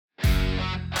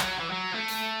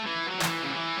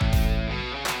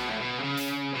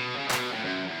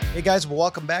Hey guys, well,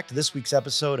 welcome back to this week's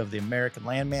episode of The American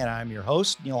Landman. I'm your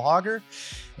host, Neil Hogger,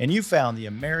 and you found the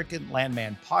American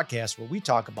Landman podcast where we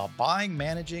talk about buying,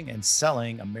 managing, and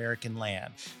selling American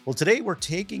land. Well, today we're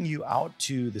taking you out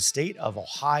to the state of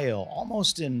Ohio,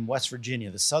 almost in West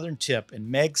Virginia, the southern tip in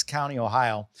Meigs County,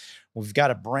 Ohio. We've got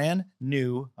a brand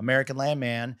new American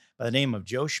Landman by the name of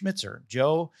Joe Schmitzer.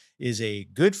 Joe is a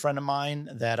good friend of mine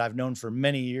that I've known for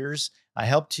many years. I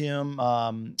helped him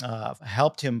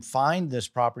find this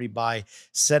property by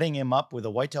setting him up with a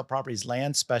Whitetail Properties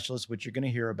land specialist, which you're going to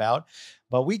hear about.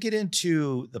 But we get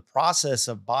into the process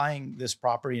of buying this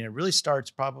property, and it really starts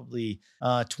probably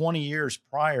 20 years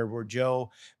prior, where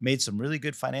Joe made some really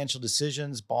good financial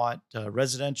decisions, bought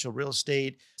residential real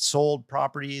estate, sold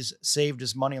properties, saved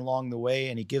his money along the way,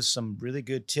 and he gives some really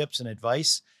good tips and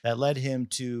advice that led him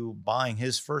to buying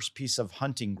his first piece of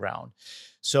hunting ground.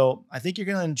 So I think you're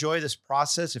going to enjoy this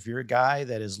process. If you're a guy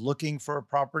that is looking for a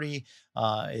property,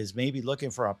 is maybe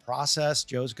looking for a process,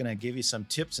 Joe's going to give you some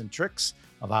tips and tricks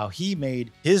of how he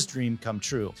made his dream come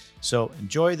true. So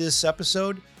enjoy this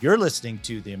episode. You're listening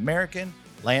to the American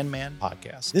Landman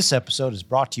Podcast. This episode is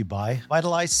brought to you by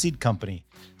Vitalized Seed Company.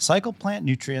 Cycle plant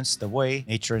nutrients the way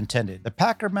nature intended. The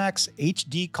Packer Max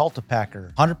HD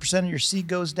Cultipacker. 100% of your seed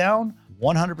goes down,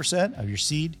 100% of your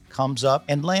seed comes up.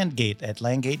 And Landgate at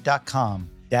landgate.com.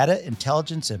 Data,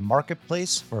 intelligence, and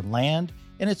marketplace for land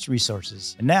and its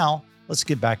resources. And now, let's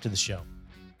get back to the show.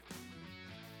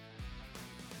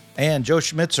 And Joe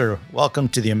Schmitzer, welcome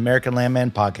to the American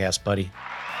Landman Podcast, buddy.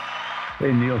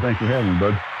 Hey, Neil, thanks for having me,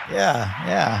 bud.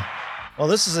 Yeah. Well,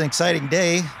 this is an exciting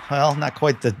day. Well, not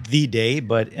quite the day,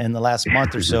 but in the last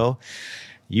month or so,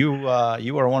 you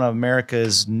are one of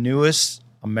America's newest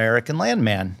American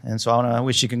Landman. And so I want to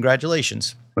wish you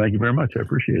congratulations. Thank you very much. I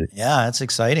appreciate it. Yeah, it's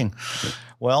exciting.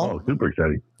 Well, super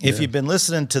exciting. If you've been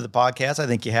listening to the podcast, I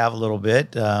think you have a little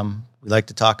bit. We like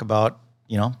to talk about,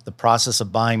 the process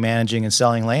of buying, managing, and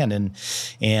selling land.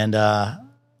 And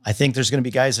I think there's going to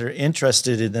be guys that are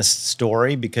interested in this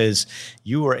story because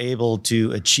you were able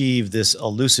to achieve this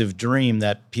elusive dream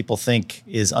that people think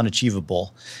is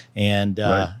unachievable. And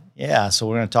right. Yeah, so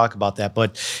we're going to talk about that.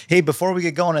 But hey, before we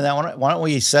get going on that, why don't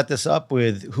we set this up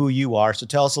with who you are? So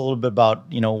tell us a little bit about,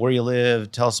 where you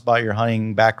live, tell us about your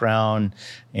hunting background,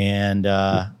 and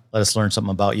let us learn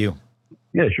something about you.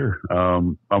 Yeah, sure.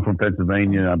 I'm from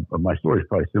Pennsylvania. My story is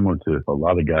probably similar to a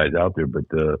lot of guys out there, but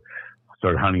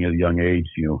started hunting at a young age,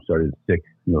 started at 6,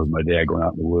 with my dad going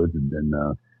out in the woods, and then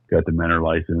got the mentor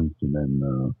license, and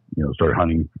then, started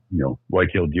hunting.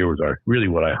 White-tailed deer was really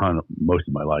what I hunt most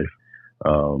of my life.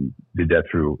 Did that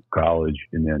through college,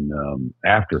 and then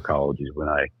after college is when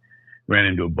I ran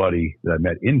into a buddy that I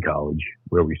met in college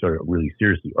where we started really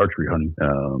seriously archery hunting.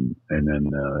 And then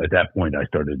at that point I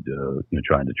started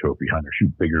trying to trophy hunt or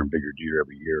shoot bigger and bigger deer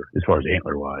every year as far as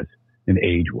antler wise and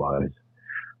age wise.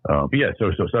 But yeah,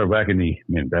 so started back in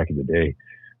the day,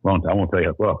 long time. I won't tell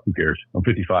you, well, who cares? I'm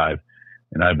 55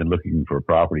 and I've been looking for a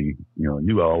property, I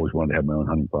knew I always wanted to have my own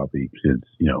hunting property since,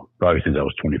 probably since I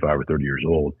was 25 or 30 years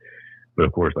old. But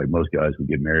of course, like most guys, we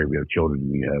get married, we have children,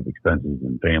 we have expenses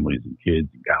and families and kids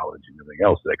and college and everything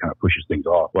else. That kind of pushes things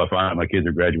off. Well, I find my kids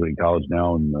are graduating college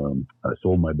now, and I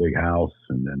sold my big house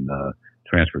and then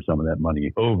transferred some of that money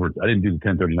over. I didn't do the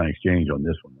 1039 exchange on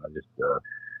this one.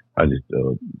 I just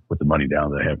put the money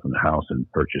down that I had from the house and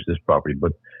purchased this property.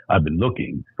 But I've been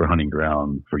looking for hunting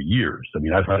ground for years. I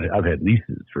mean, I've had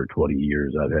leases for 20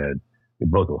 years. I've had in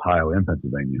both Ohio and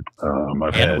Pennsylvania.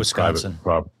 I've had Wisconsin.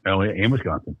 And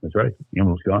Wisconsin. That's right.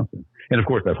 And Wisconsin. And of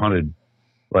course, I've hunted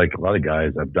like a lot of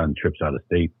guys. I've done trips out of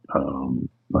state.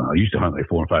 I used to hunt like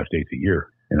 4 and 5 states a year.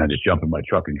 And I just jump in my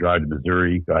truck and drive to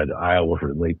Missouri, drive to Iowa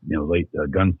for the late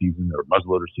gun season or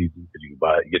muzzleloader season, because you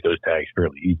get those tags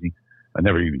fairly easy. I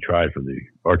never even tried for the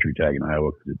archery tag in Iowa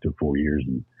because it took 4 years,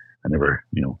 and I never,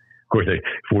 of course,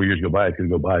 4 years go by, it's going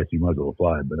to go by, so you might as well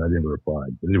apply, but I never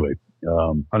applied. But anyway,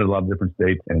 hunted a lot of different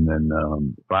states, and then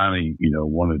finally,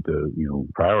 wanted to,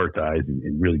 prioritize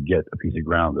and really get a piece of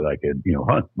ground that I could,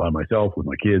 hunt by myself with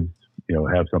my kids,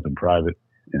 have something private,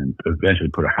 and eventually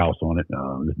put a house on it.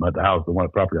 The one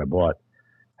property I bought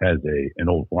has an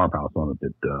old farmhouse on it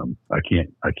that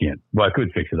I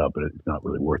could fix it up, but it's not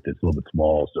really worth it. It's a little bit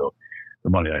small, so the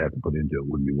money I have to put into it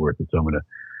wouldn't be worth it. So I'm going to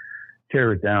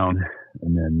tear it down,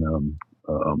 and then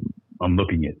I'm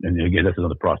looking at, and again, that's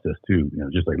another process too,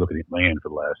 just like looking at land for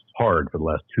the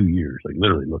last 2 years, like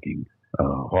literally looking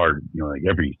hard, like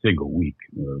every single week,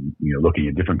 looking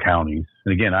at different counties.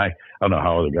 And again, I don't know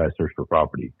how other guys search for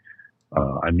property.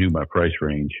 I knew my price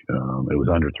range. It was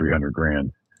under 300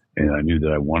 grand. And I knew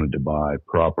that I wanted to buy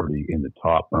property in the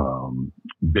top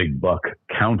big buck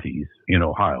counties in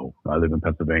Ohio. I live in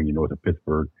Pennsylvania, north of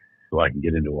Pittsburgh. so I can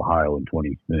get into Ohio in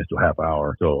 20 minutes to a half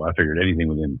hour. So I figured anything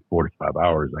within 4 to 5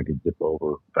 hours, I could zip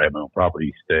over. If I have my own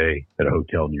property, stay at a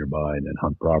hotel nearby and then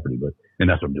hunt property. And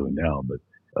that's what I'm doing now. But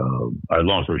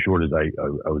long story short is I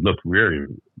would look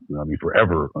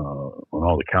forever on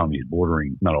all the counties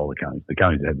bordering, not all the counties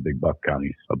that had the big buck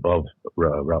counties above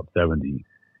Route 70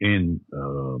 in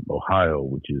Ohio,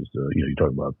 which is, you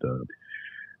talk about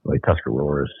like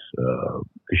Tuscarawas,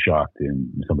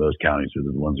 Coshocton, some of those counties are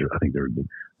the ones that I think they're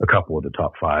a couple of the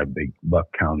top 5 big buck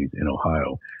counties in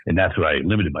Ohio. And that's what I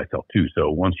limited myself to. So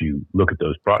once you look at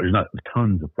those there's not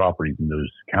tons of properties in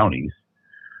those counties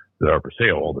that are for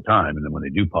sale all the time. And then when they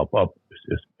do pop up,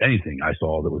 just anything I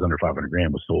saw that was under 500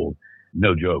 grand was sold.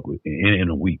 No joke. In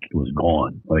a week, it was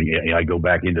gone. Like, I go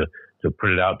back to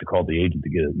print it out, to call the agent to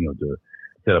get it, to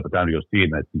set up a time to go see it,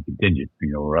 and that's contingent,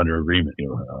 or under agreement.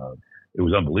 It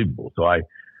was unbelievable. So I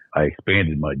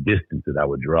expanded my distance that I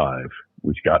would drive,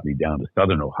 which got me down to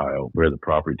southern Ohio, where the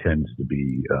property tends to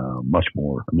be much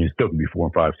more. I mean, it still can be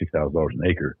 $4,000, $5,000, $6,000 an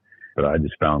acre. But I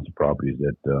just found some properties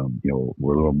that,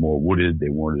 were a little more wooded. They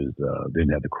weren't as,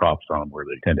 didn't have the crops on them where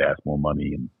they tend to ask more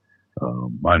money. And,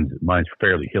 mine's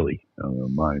fairly hilly.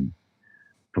 Mine,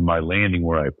 from my landing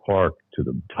where I park to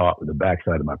the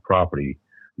backside of my property,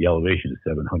 the elevation is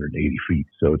 780 feet.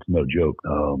 So it's no joke.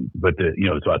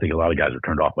 So I think a lot of guys are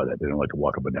turned off by that. They don't like to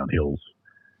walk up and down hills.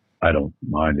 I don't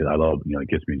mind it. I love, it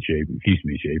gets me in shape. It keeps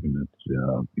me in shape. And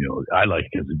it's, I like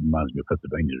it because it reminds me of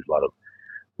Pennsylvania. There's a lot of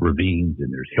ravines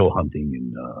and there's hill hunting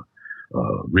and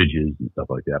ridges and stuff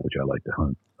like that, which I like to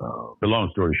hunt. The long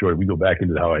story short, we go back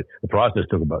into the process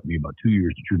took me about 2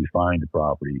 years to truly find the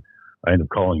property. I ended up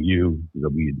calling you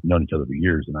because we had known each other for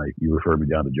years, and you referred me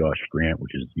down to Josh Grant,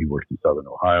 he works in Southern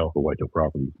Ohio for Whitetail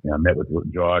Properties. And I met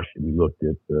with Josh, and we looked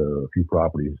at a few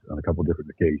properties on a couple of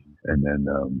different occasions. And then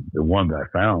the one that I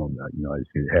found,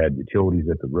 it had utilities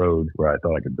at the road where I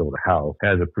thought I could build a house.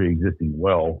 Has a pre-existing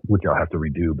well, which I'll have to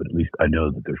redo, but at least I know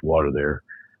that there's water there.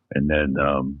 And then,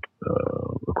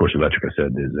 of course, electric, I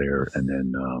said, is there. And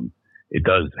then it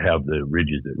does have the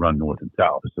ridges that run north and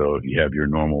south. So if you have your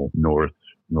normal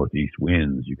northeast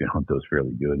winds, you can hunt those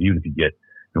fairly good. Even if you get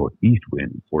northeast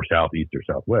winds or southeast or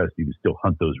southwest, you can still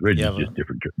hunt those ridges, just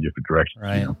different directions.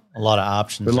 Right. A lot of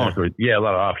options. But long story, a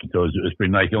lot of options. So it's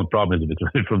pretty nice. The only problem is if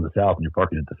it's from the south and you're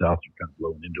parking at the south, you're kind of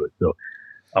blowing into it. So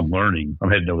I'm learning. I'm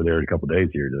heading over there in a couple of days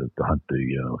here to hunt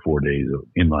the 4 days of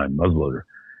inline muzzleloader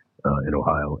in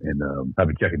Ohio. And I've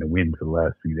been checking the wind for the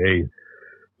last few days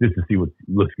just to see what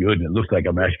looks good. And it looks like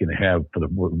I'm actually going to have, for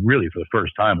the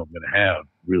first time, I'm going to have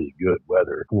really good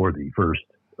weather for the first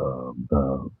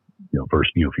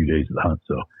few days of the hunt.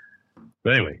 So,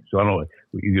 but anyway, so I don't know.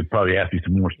 You could probably ask me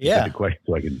some more specific questions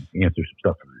so I can answer some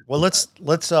stuff.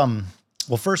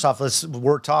 Well, first off,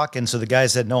 we're talking. So the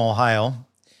guys that know Ohio,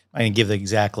 I didn't give the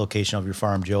exact location of your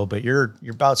farm, Joe, but you're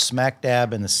about smack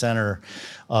dab in the center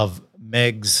of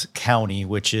Meigs County,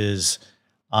 which is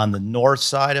on the north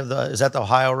side of is that the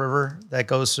Ohio River that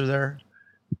goes through there?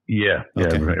 Yeah.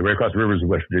 Okay. Right across the rivers of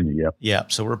West Virginia. Yeah. Yeah.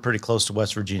 So we're pretty close to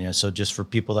West Virginia. So just for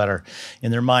people that are in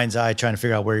their mind's eye trying to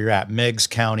figure out where you're at, Meigs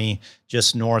County,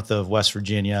 just north of West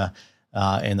Virginia,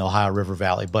 in the Ohio River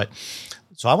Valley.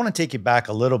 So I want to take you back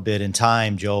a little bit in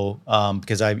time, Joe,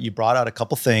 because you brought out a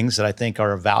couple things that I think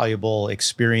are a valuable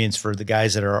experience for the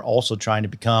guys that are also trying to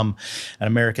become an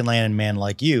American landman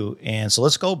like you. And so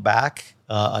let's go back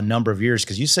a number of years,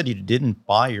 because you said you didn't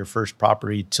buy your first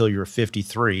property till you were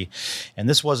 53, and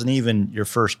this wasn't even your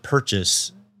first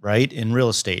purchase, right? In real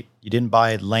estate, you didn't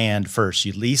buy land first;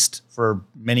 you leased for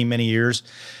many, many years.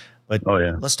 But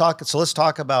let's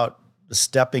talk about the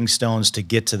stepping stones to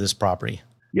get to this property.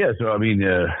 Yeah, so I mean,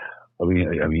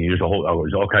 there's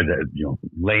all kinds of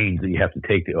lanes that you have to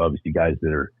take. To obviously, guys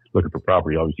that are looking for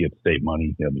property, obviously you have to save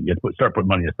money. You have to start putting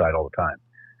money aside all the time.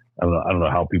 I don't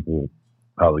know how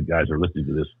the guys are listening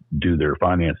to this do their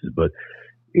finances, but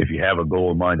if you have a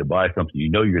goal in mind to buy something,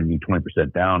 you're going to need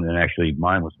 20% down. And actually,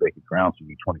 mine was vacant ground, so you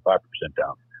need 25%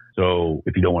 down. So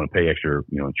if you don't want to pay extra,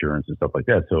 insurance and stuff like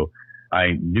that, so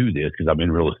I knew this because I'm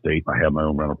in real estate. I have my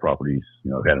own rental properties.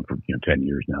 I've had them for 10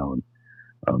 years now, and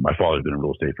my father's been in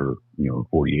real estate for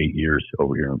 48 years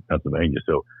over here in Pennsylvania.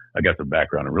 So I got some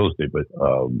background in real estate, but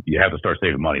you have to start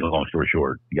saving money. Long story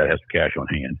short, you got to have some cash on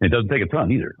hand. And it doesn't take a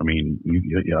ton either. I mean,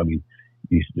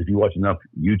 if you watch enough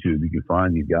YouTube, you can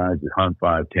find these guys that hunt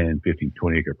 5, 10, 15,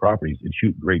 20 acre properties and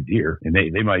shoot great deer. And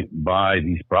they might buy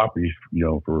these properties,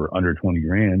 for under 20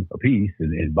 grand a piece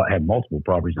and have multiple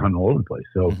properties hunting all over the place.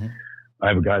 So I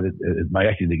have a guy that is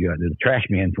the trash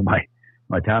man for my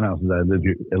townhouses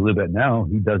that I live at now.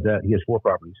 He does that. He has 4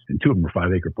 properties, and 2 of them are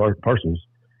 5 acre parcels.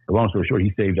 The long story short,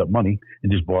 he saved up money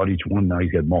and just bought each one. Now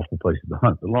he's got multiple places to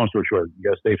hunt. The long story short, you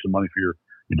got to save some money for your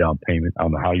down payment. I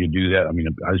don't know how you do that. I mean,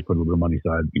 I just put a little bit of money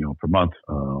aside, per month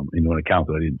into an account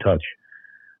that I didn't touch.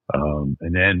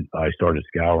 And then I started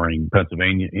scouring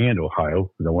Pennsylvania and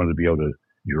Ohio because I wanted to be able to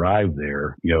drive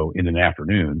there, in an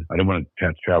afternoon. I didn't want to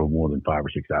have to travel more than 5 or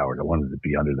 6 hours. I wanted to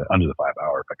be under the 5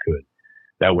 hour if I could.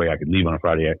 That way I could leave on a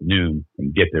Friday afternoon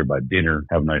and get there by dinner,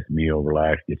 have a nice meal,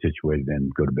 relax, get situated, then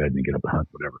go to bed and get up and hunt,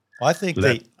 whatever. Well, I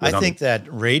think that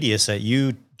radius that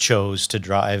you chose to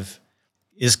drive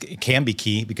can be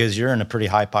key because you're in a pretty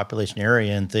high population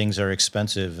area and things are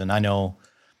expensive. And I know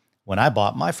when I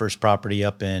bought my first property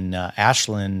up in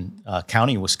Ashland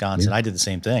County, Wisconsin, I did the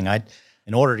same thing.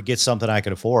 In order to get something I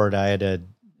could afford, I had to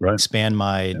expand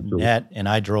my net, and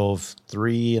I drove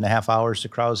 3.5 hours to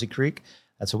Krause Creek.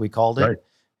 That's what we called it. Right.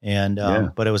 And,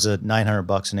 but it was a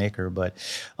 $900 an acre. But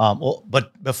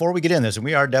before we get in this, and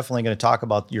we are definitely going to talk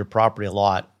about your property a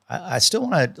lot, I still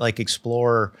want to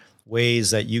explore ways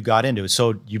that you got into it.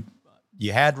 So you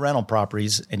had rental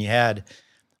properties and you had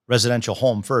residential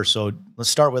home first. So let's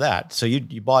start with that. So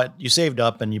you saved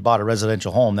up and you bought a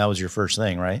residential home. That was your first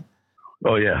thing, right?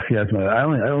 Oh yeah. That's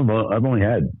I've only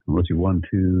had, 3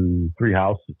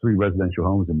 residential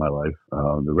homes in my life.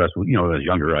 The rest was, when I was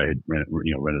younger, I had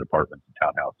rented apartments and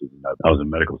townhouses, and I was in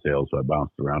medical sales. So I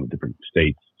bounced around to different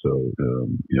states. So,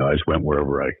 I just went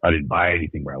wherever I didn't buy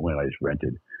anything where I went. I just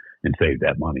rented and saved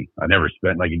that money. I never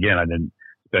spent, I didn't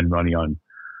spend money on,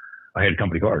 I had a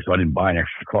company car, so I didn't buy an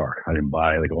extra car. I didn't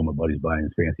buy all my buddies buying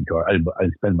this fancy car. I didn't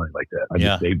spend money like that. I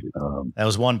just saved it. That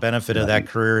was one benefit of that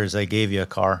career is they gave you a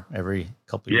car every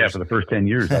couple of years. Yeah, for the first 10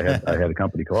 years, I had a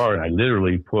company car, and I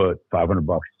literally put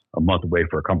 $500 a month away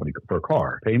for a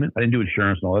car payment. I didn't do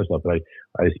insurance and all that stuff, but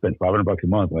I spent $500 a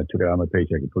month, and I took it out of my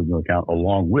paycheck and put it in an account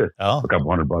along with a couple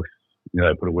 $100.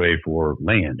 I put away for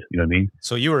land. You know what I mean?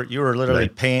 So you were literally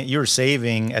paying. You were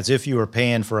saving as if you were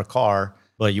paying for a car,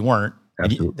 but you weren't.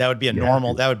 That would be a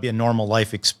normal. That would be a normal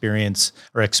life experience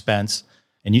or expense,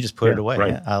 and you just put it away.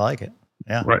 Right. Yeah, I like it.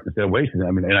 Yeah, right. Instead of wasting it.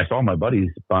 And I saw my buddies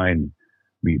buying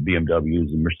BMWs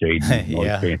and Mercedes and all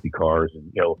these fancy cars,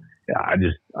 and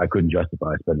I couldn't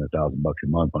justify spending $1,000 a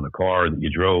month on a car that you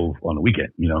drove on the weekend.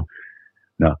 No,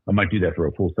 I might do that for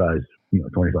a full size,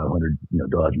 2,500,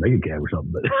 Dodge Mega Cab or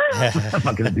something, but I'm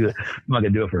not going to do it. I'm not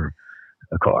going to do it for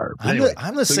a car.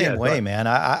 I'm the same way, man.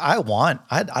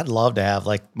 I'd love to have,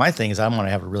 my thing is I want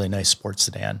to have a really nice sports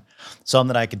sedan,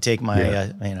 something that I could take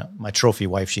my, my trophy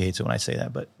wife. She hates it when I say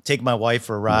that, but take my wife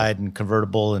for a ride and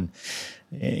convertible, and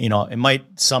it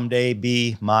might someday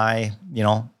be my,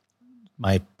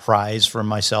 my prize for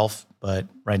myself. But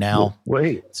right now,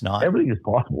 it's not. Everything is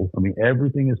possible.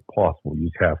 Everything is possible.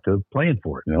 You just have to plan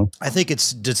for it. I think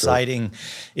it's deciding.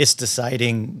 It's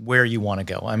deciding where you want to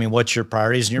go. What's your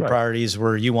priorities? And your priorities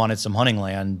were you wanted some hunting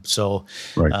land. So,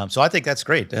 so I think that's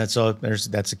great. That's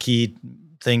a key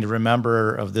thing to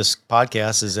remember of this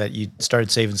podcast is that you started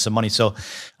saving some money. So,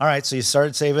 all right. So you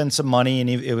started saving some money, and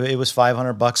it was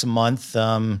 $500 a month.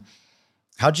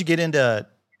 How'd you get into?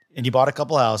 And you bought a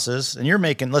couple houses, and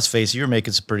let's face it, you're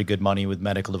making some pretty good money with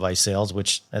medical device sales,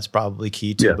 which that's probably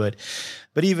key too. Yeah.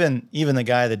 But even the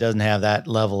guy that doesn't have that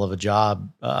level of a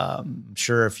job, I'm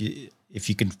sure if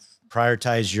you can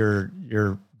prioritize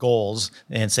your goals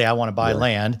and say, I want to buy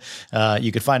land,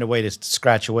 you could find a way to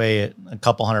scratch away at a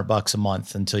couple $100 a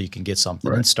month until you can get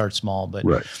something and start small. But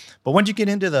when did you get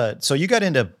into so you got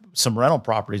into some rental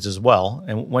properties as well.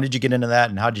 And when did you get into that,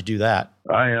 and how'd you do that?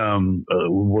 I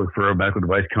worked for a medical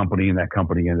device company, and that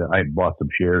company, and I bought some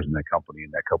shares in that company,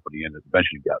 and it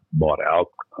eventually got bought out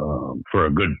for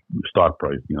a good stock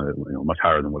price, much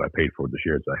higher than what I paid for the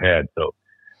shares I had. So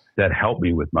that helped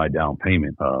me with my down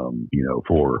payment,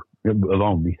 for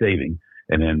along with me saving.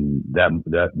 And then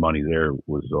that money there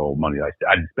was all money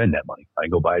I didn't spend that money. I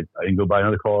didn't go buy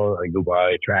another car. I didn't go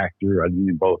buy a tractor. I didn't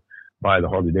even buy the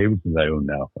Harley Davidsons I own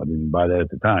now. I didn't buy that at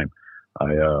the time.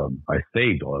 I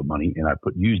saved all that money, and I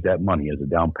used that money as a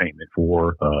down payment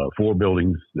for 4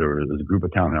 buildings. There was a group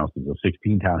of townhouses, of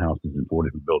 16 townhouses in 4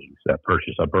 different buildings that I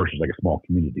purchased like a small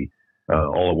community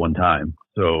all at one time.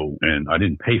 So, and I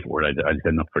didn't pay for it. I just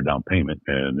had enough for a down payment,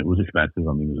 and it was expensive. It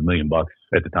was $1 million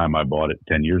at the time I bought it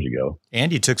 10 years ago.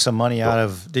 And you took some money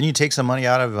didn't you take some money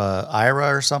out of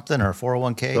IRA or something, or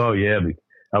 401k? Oh yeah.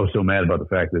 I was so mad about the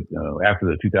fact that after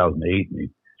the 2008, they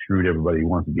screwed everybody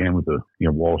once again with the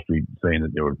Wall Street saying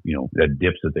that there were that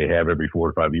dips that they have every 4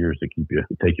 or 5 years to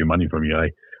take your money from you. I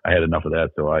had enough of that,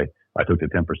 so I took the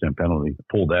 10% penalty,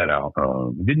 pulled that out.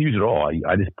 Didn't use it all.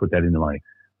 I just put that into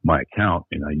my account,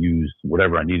 and I used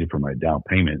whatever I needed for my down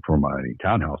payment for my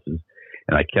townhouses.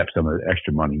 and I kept some of the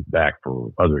extra money back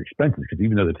for other expenses. Because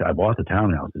even though I bought the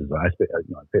townhouses, I paid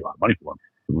a lot of money for them.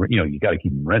 You got to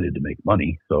keep them rented to make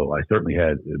money. So I certainly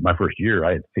had, my first year,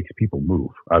 I had 6 people move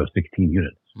out of 16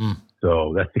 units.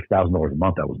 So that's $6,000 a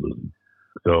month I was losing.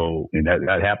 So, and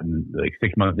that happened like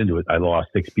 6 months into it. I lost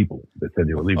 6 people that said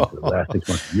they were leaving for the last 6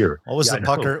 months of the year. What was the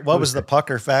pucker? What was the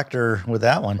pucker factor with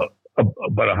that one?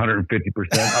 About 150%.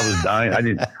 I was dying. I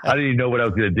didn't even know what I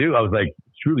was going to do. I was like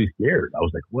truly scared. I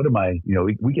was like, what am I,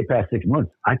 we get past 6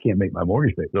 months. I can't make my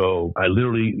mortgage payment. So I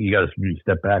literally, you got to really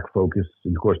step back, focus.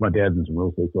 And of course, my dad's in some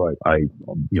real estate. So I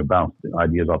bounced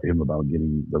ideas off of him about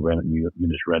getting the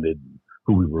units rented,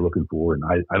 who we were looking for. And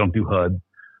I don't do HUD.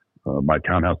 My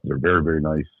townhouses are very, very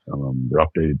nice. They're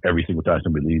updated every single time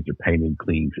somebody leaves. They're painted,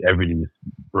 clean. Everything is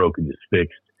broken, is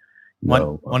fixed. Why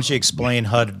don't you explain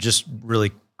HUD just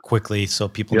really quickly so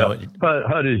people know it?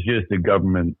 HUD is just a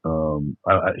government. HUD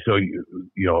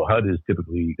is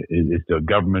typically it's a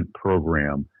government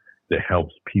program that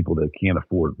helps people that can't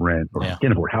afford rent or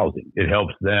can't afford housing. It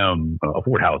helps them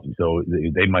afford housing. So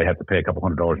they might have to pay a couple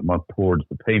 $100 a month towards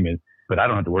the payment. But I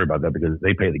don't have to worry about that because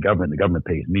they pay the government. The government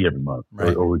pays me every month,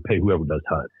 right? Or we pay whoever does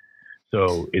HUD.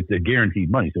 So it's a guaranteed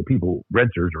money. So people,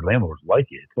 renters or landlords like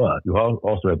it. But you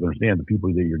also have to understand the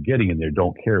people that you're getting in there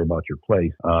don't care about your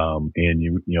place. And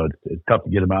it's tough to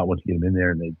get them out once you get them in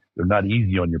there, and they're not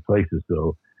easy on your places.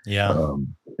 So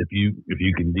if you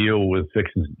can deal with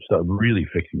fixing stuff, really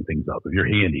fixing things up, if you're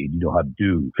handy, you know how to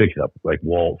do fix up, like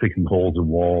fixing holes in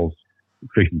walls,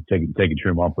 taking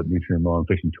trim off, putting new trim on,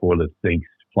 fixing toilets, sinks,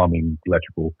 plumbing,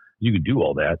 electrical. You can do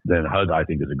all that. Then HUD, I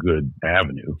think, is a good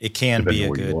avenue. It can be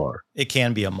it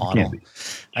can be a model.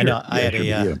 Sure. I know I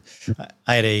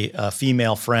had a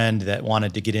female friend that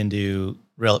wanted to get into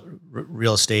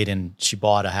real estate, and she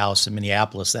bought a house in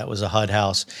Minneapolis that was a HUD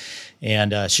house,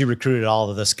 and she recruited all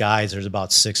of us guys. There's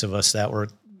about 6 of us that were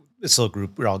this little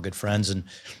group. We're all good friends, and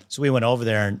so we went over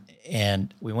there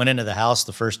and we went into the house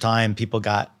the first time. People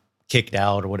got kicked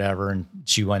out or whatever, and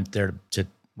she went there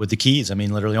with the keys. I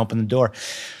mean, literally opened the door.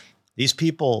 These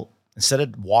people, instead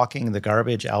of walking the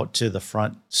garbage out to the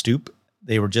front stoop,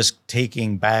 they were just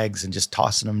taking bags and just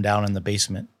tossing them down in the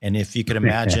basement. And if you could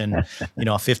imagine, a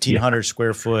 1,500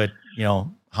 square foot,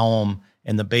 home,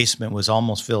 and the basement was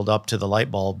almost filled up to the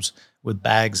light bulbs with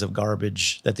bags of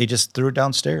garbage that they just threw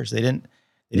downstairs. They didn't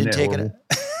take it.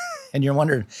 And you're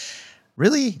wondering,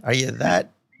 really, are you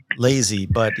that lazy?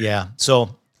 But yeah,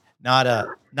 so not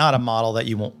a model that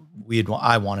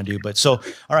I want to do. But so,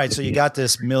 all right. So you got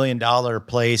this $1 million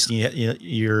place, and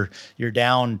you're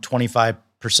down 25%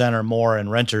 or more in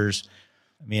renters.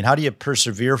 I mean, how do you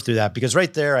persevere through that? Because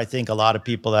right there, I think a lot of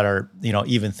people that are,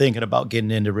 even thinking about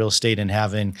getting into real estate and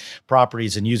having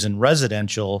properties and using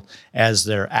residential as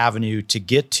their avenue to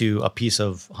get to a piece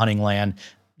of hunting land,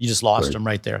 you just lost them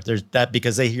right there. There's that,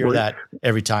 because they hear that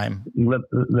every time. Let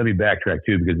me backtrack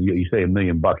too, because you say $1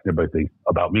 million, and everybody thinks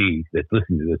about me that's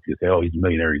listening to this. You say, "Oh, he's a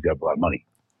millionaire. He's got a lot of money."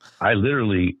 I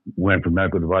literally went from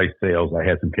medical device sales. I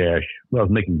had some cash. Well, I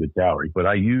was making good salary, but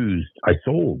I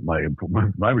sold my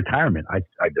retirement. I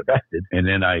divested, and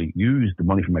then I used the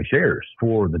money from my shares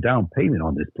for the down payment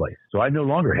on this place. So I no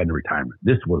longer had a retirement.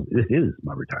 This is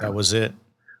my retirement. That was it.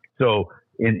 So.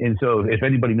 And so if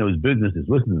anybody knows business is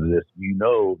listening to this, you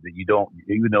know that you don't,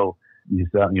 even though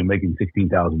you're making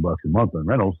 $16,000 a month on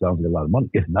rentals, sounds like a lot of money.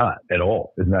 It's not at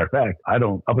all. As a matter of fact,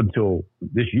 up until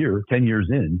this year, 10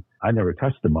 years in, I never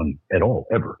touched the money at all,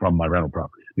 ever, from my rental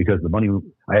properties, because the money,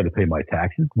 I had to pay my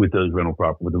taxes with those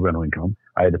with the rental income.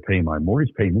 I had to pay my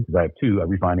mortgage payments, because I have 2. I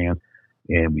refinanced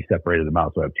and we separated them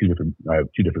out. So I have two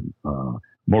different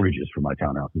mortgages for my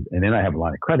townhouses. And then I have a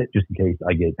line of credit just in case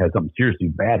I had something seriously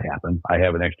bad happen. I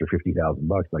have an extra $50,000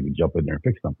 I can jump in there and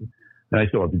fix something. And I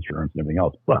still have insurance and everything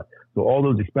else. But so all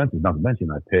those expenses, not to mention,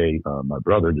 I pay my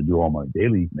brother to do all my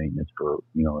daily maintenance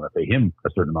and I pay him a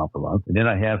certain amount per month. And then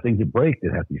I have things that break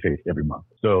that have to be fixed every month.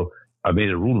 So I made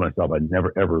a rule to myself. I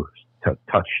never, ever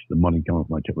touch the money coming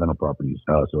from my rental properties.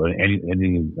 So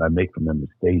anything I make from them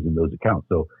stays in those accounts.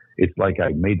 So it's like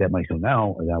I made that money. So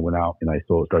now, and I went out and I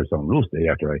started selling real estate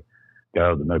after I got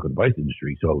out of the medical device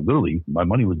industry. So literally, my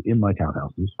money was in my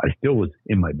townhouses. I still was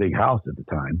in my big house at the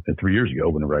time, and 3 years ago,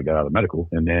 whenever I got out of medical.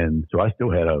 And then, so I still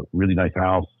had a really nice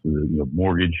house with,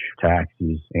 mortgage,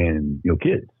 taxes, and,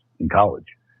 kids in college.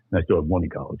 And I still have one in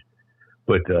college.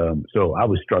 But, so I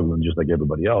was struggling just like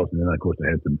everybody else. And then, of course, I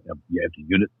had some empty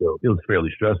units. So it was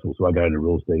fairly stressful. So I got into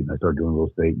real estate and I started doing real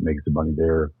estate and making some money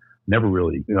there. Never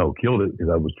really, killed it,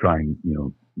 because I was trying,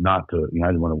 not to, I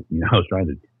didn't want to, I was trying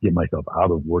to get myself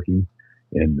out of working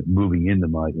and moving into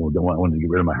my, I wanted to get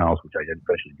rid of my house, which I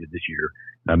eventually did this year.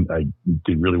 I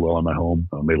did really well on my home.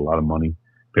 I made a lot of money.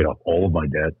 paid off all of my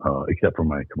debt, except for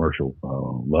my commercial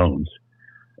loans.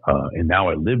 And now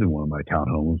I live in one of my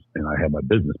townhomes and I have my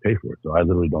business pay for it. So I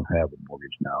literally don't have a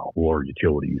mortgage now or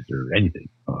utilities or anything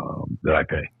that I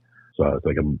pay. So it's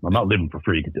like I'm not living for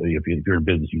free. If you're in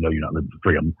business, you're not living for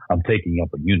free. I'm taking up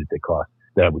a unit that costs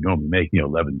that I would normally make,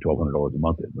 $1,100-$1,200 a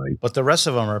month, right? But the rest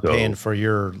of them are paying for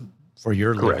your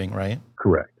correct. living, right?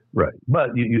 Correct. Right.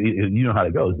 But you know how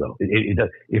it goes, though. It does,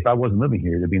 if I wasn't living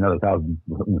here, there'd be another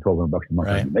 $1,100 a month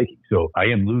I'd be making. So I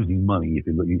am losing money. If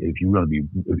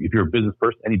you're a business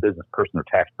person, any business person or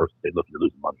tax person, say, look, you're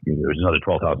losing money. There's another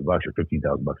 $12,000 or $15,000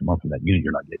 a month from that unit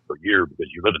you're not getting per year because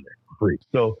you're living there for free.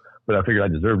 So, but I figured I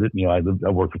deserved it. I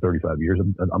worked for 35 years.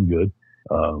 I'm good.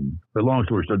 But long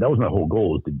story short, that was my whole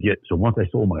goal, is to get. So once I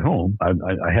sold my home, I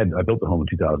built the home in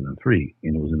 2003,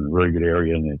 and it was in a really good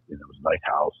area, and it was a nice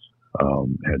house.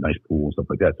 Had a nice pool and stuff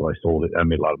like that. So I sold it. I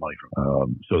made a lot of money from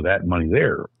it. So that money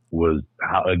there was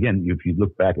how, again, if you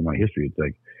look back at my history,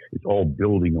 it's all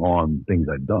building on things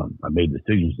I've done. I made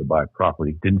decisions to buy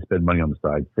property, didn't spend money on the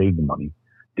side, saved the money,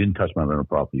 didn't touch my rental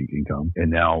property income. And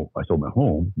now I sold my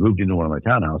home, moved into one of my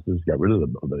townhouses, got rid of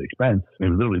the expense.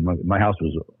 And literally my house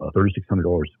was $3,600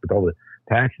 with all the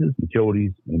taxes,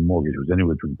 utilities, and mortgage. It was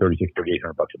anywhere between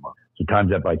 $3,800 a month. So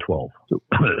times that by 12.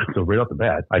 So right off the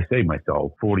bat, I saved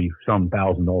myself $40-some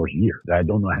thousand a year that I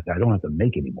don't have to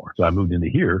make anymore. So I moved into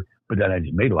here, but then I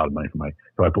just made a lot of money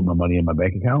so I put my money in my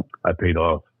bank account. I paid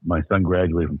off, my son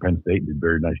graduated from Penn State, did a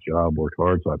very nice job, worked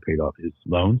hard. So I paid off his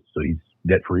loans. So he's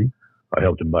debt free. I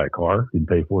helped him buy a car. Didn't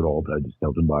pay for it all, but I just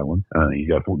helped him buy one. He's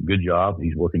got a good job.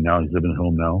 He's working now. He's living at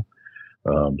home now.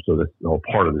 So that's all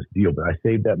part of this deal. But I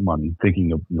saved that money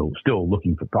thinking of, still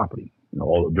looking for property.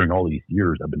 During all these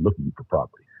years, I've been looking for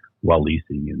property while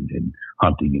leasing and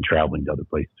hunting and traveling to other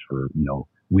places for,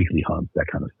 weekly hunts, that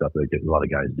kind of stuff that a lot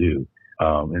of guys do.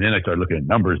 And then I started looking at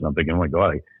numbers and I'm thinking, oh my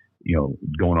God,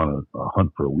 going on a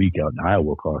hunt for a week out in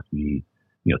Iowa cost me,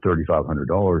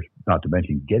 $3,500, not to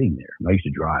mention getting there. And I used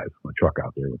to drive my truck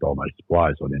out there with all my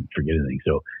supplies, so I didn't forget anything.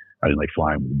 So I didn't like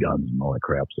flying with guns and all that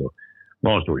crap. So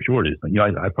long story short is,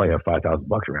 I probably have $5,000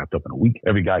 wrapped up in a week.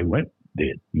 Every guy who went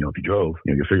did. If you drove,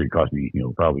 you figure it cost me,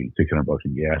 probably $600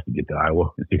 in gas to get to Iowa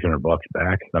and $600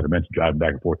 back. Not to mention driving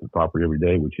back and forth to the property every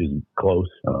day, which isn't close.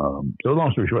 So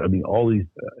long story short,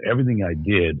 everything I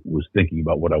did was thinking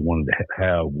about what I wanted to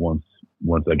have once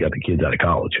I got the kids out of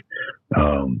college.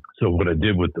 So what I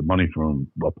did with the money from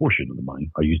a portion of the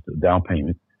money, I used the down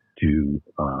payment to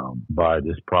buy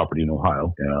this property in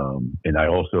Ohio. And I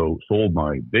also sold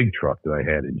my big truck that I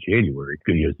had in January,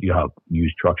 because you know how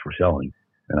used trucks were selling.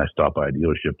 And I stopped by a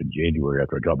dealership in January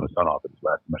after I dropped my son off at his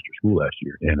last semester of school last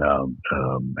year, and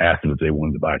asked them if they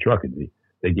wanted to buy a truck. And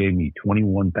they gave me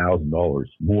 $21,000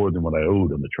 more than what I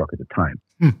owed on the truck at the time.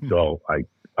 So I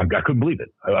couldn't believe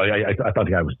it. I thought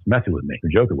the guy was messing with me or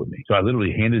joking with me. So I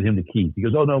literally handed him the keys. He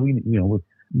goes, "Oh no, we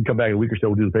can come back in a week or so.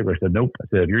 We'll do the paper." I said, "Nope." I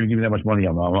said, "If you're gonna give me that much money, I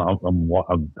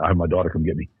have my daughter come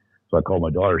get me." So I called my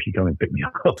daughter. She come and picked me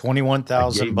up.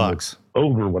 $21,000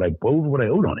 over what I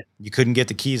owed on it. You couldn't get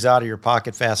the keys out of your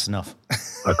pocket fast enough.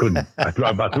 I couldn't. I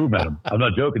about threw them at him. I'm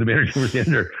not joking. The manager was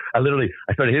in there. I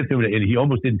started hitting him, and he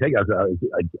almost didn't take it.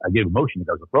 I gave a motion.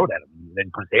 I was throwing at him, and then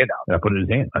he put his hand out. And I put it in his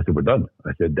hand. I said, "We're done."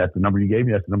 I said, "That's the number you gave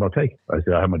me. That's the number I'll take." I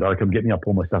said, "I'll have my daughter come get me. I'll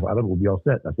pull my stuff out of it. We'll be all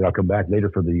set." I said, "I'll come back later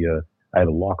for the." I had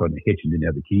a lock on the hitch and didn't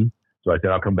have the key, so I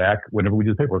said, "I'll come back whenever we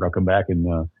do the paperwork. I'll come back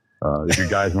and." If your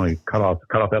guys want to cut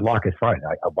off that lock, it's fine.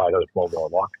 I'll buy another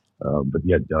 $12 lock. But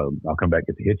yeah, I'll come back,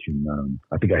 get the hitch. And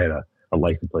I think I had a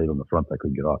license plate on the front that I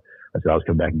couldn't get off. I said, I'll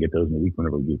come back and get those in a week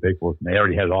whenever we do the paperwork. And they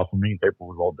already had it off for me. The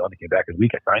paperwork was all done. It came back in a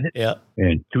week. I signed it. Yeah.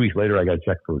 And 2 weeks later, I got a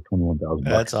check for $21,000.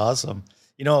 That's awesome.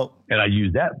 And I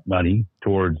used that money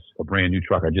towards a brand new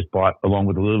truck I just bought, along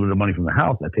with a little bit of money from the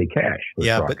house. I paid cash.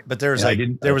 Yeah, but there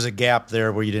was a gap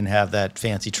there where you didn't have that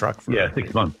fancy truck.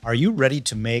 6 months. Are you ready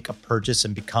to make a purchase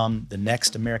and become the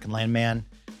next American landman?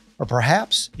 Or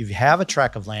perhaps you have a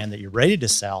tract of land that you're ready to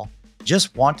sell,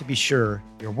 just want to be sure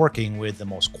you're working with the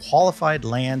most qualified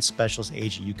land specialist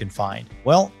agent you can find.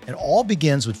 Well, it all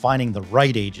begins with finding the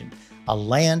right agent, a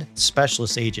land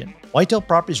specialist agent. Whitetail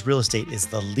Properties Real Estate is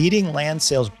the leading land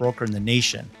sales broker in the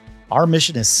nation. Our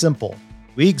mission is simple.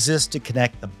 We exist to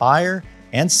connect the buyer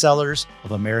and sellers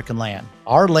of American land.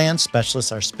 Our land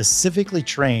specialists are specifically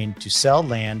trained to sell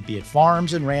land, be it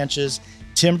farms and ranches,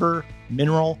 timber,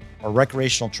 mineral, or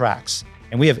recreational tracts.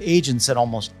 And we have agents in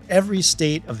almost every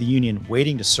state of the union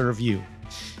waiting to serve you.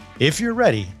 If you're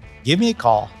ready, give me a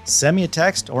call, send me a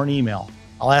text or an email.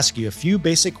 I'll ask you a few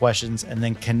basic questions and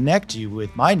then connect you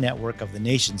with my network of the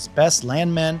nation's best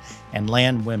landmen and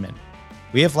landwomen.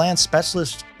 We have land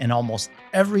specialists in almost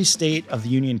every state of the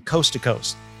union, coast to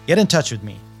coast. Get in touch with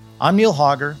me. I'm Neil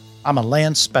Hogger. I'm a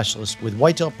land specialist with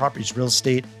Whitetail Properties Real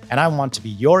Estate, and I want to be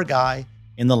your guy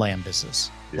in the land business.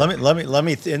 Yeah. Let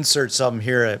me insert something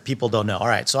here that people don't know. All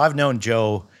right, so I've known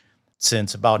Joe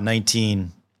since about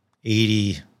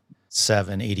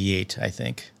 1987, 88, I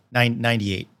think.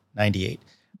 98.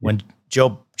 When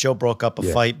Joe broke up a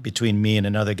fight between me and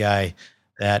another guy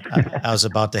that I was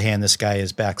about to hand this guy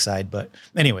his backside. But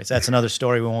anyways, that's another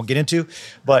story we won't get into.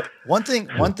 But one thing,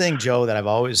 Joe,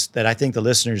 that I think the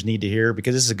listeners need to hear,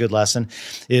 because this is a good lesson,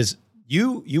 is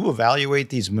you evaluate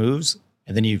these moves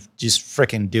and then you just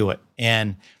freaking do it.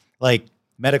 And like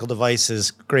medical devices,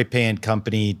 great paying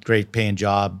company, great paying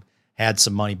job, had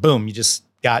some money, boom, you just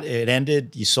got it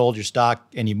ended. You sold your stock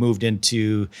and you moved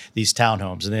into these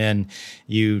townhomes, and then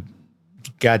you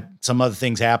got some other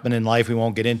things happen in life we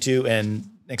won't get into. And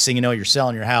next thing you know, you're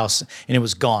selling your house and it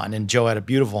was gone. And Joe had a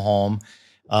beautiful home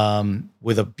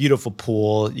with a beautiful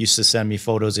pool. He used to send me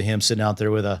photos of him sitting out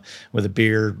there with a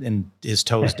beer and his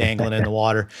toes dangling in the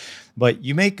water. But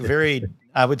you make very,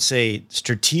 I would say,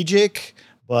 strategic,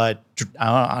 but I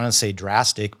don't want to say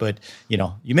drastic, but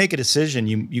you make a decision,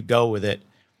 you go with it.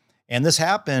 And this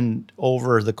happened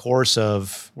over the course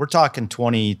of, we're talking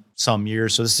 20 some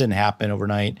years. So this didn't happen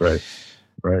overnight. Right.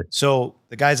 So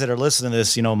the guys that are listening to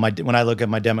this, when I look at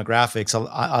my demographics,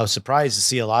 I was surprised to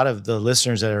see a lot of the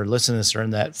listeners that are listening to this are in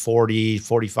that 40,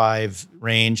 45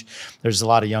 range. There's a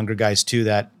lot of younger guys too,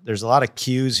 that there's a lot of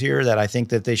cues here that I think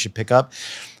that they should pick up.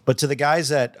 But to the guys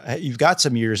that you've got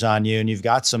some years on you and you've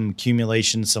got some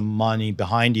accumulation, some money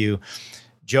behind you,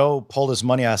 Joe pulled his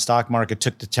money out of the stock market,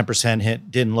 took the 10% hit,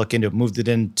 didn't look into it, moved it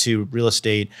into real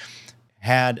estate,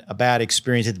 had a bad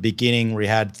experience at the beginning where he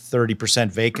had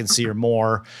 30% vacancy or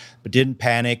more, but didn't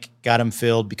panic, got him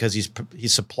filled because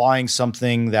he's supplying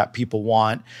something that people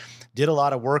want. Did a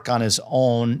lot of work on his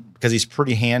own because he's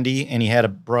pretty handy, and he had a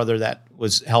brother that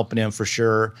was helping him for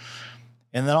sure.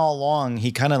 And then all along,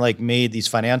 he kind of like made these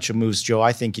financial moves, Joe.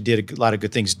 I think you did a lot of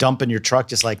good things, dumping your truck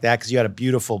just like that, because you had a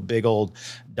beautiful big old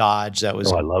Dodge that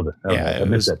was. Oh, I love it. I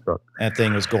miss that truck. That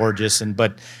thing was gorgeous.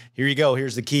 But here you go.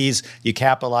 Here's the keys. You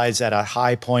capitalize at a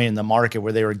high point in the market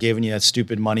where they were giving you that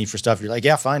stupid money for stuff. You're like,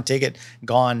 yeah, fine, take it,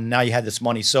 gone. Now you had this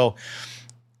money. So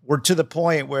we're to the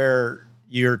point where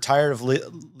you're tired of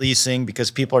leasing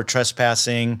because people are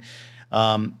trespassing.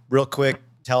 Real quick,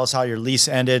 tell us how your lease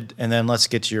ended, and then let's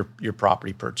get to your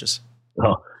property purchase.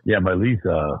 Oh, yeah, my lease.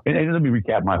 And let me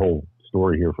recap my whole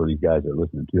story here for these guys that are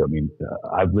listening too. I mean,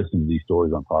 I've listened to these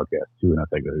stories on podcasts too, and I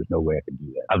think there's no way I can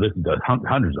do that. I've listened to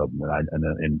hundreds of them,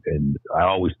 and I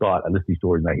always thought, I listen to these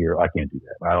stories and I hear, I can't do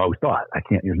that. I always thought, I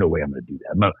can't. There's no way I'm going to do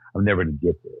that. I'm never going to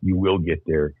get there. You will get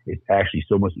there. It's actually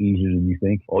so much easier than you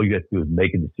think. All you have to do is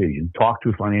make a decision, talk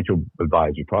to a financial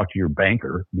advisor, talk to your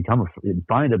banker,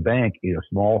 find a bank, a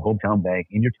small hometown bank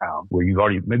in your town where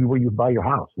where you buy your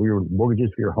house, where your mortgage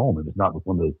is for your home, if it's not with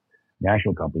one of those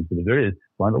national companies. But if there is,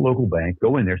 find a local bank,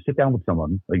 go in there, sit down with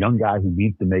someone, a young guy who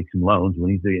needs to make some loans, who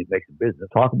needs to make some business,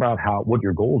 talk about what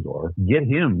your goals are, get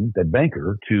him, that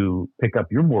banker, to pick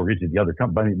up your mortgage at the other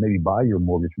company, maybe buy your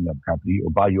mortgage from that company or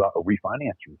buy you out or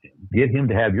refinance with him. Get him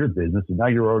to have your business, and now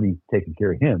you're already taking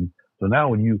care of him. So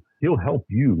now he'll help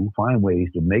you find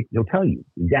ways he'll tell you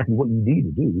exactly what you need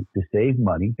to do to save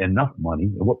money, enough money,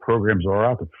 and what programs are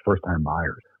out there for first-time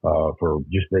buyers, for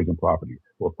just vacant property,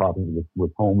 or property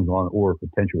with homes on it, or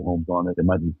potential homes on it that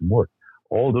might need some work.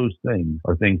 All those things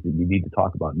are things that you need to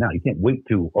talk about now. You can't wait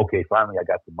to, okay, finally I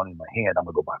got some money in my hand, I'm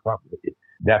going to go buy property.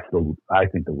 That's I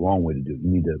think the wrong way to do it.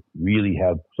 You need to really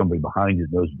have somebody behind you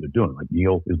that knows what they're doing. Like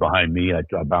Neil is behind me. I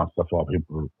bounce stuff off him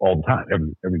all the time,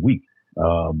 every week.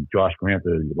 Josh Grant,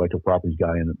 the Whitetail Properties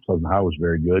guy in Southern Ohio, was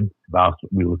very good.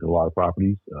 We looked at a lot of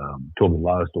properties, told a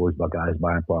lot of stories about guys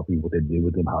buying property, what they did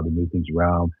with them, how they move things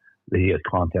around. He has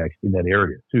contacts in that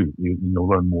area too. You'll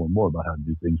learn more and more about how to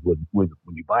do things with when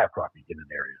you buy a property in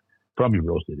an area from your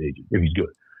real estate agent, if he's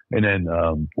good. And then,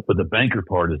 but the banker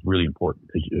part is really important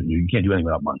because you can't do anything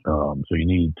without money. So you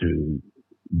need to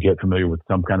get familiar with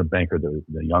some kind of banker, the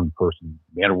young person,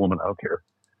 man or woman, I don't care,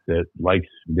 that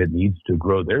needs to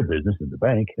grow their business in the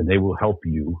bank, and they will help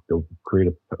you. They'll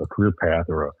create a career path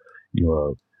or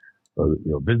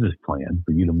a business plan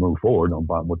for you to move forward on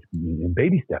what in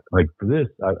baby steps. Like for this,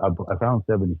 I found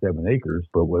 77 acres,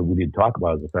 but what we didn't talk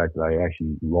about is the fact that I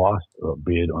actually lost a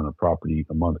bid on a property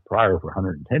a month prior for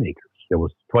 110 acres. It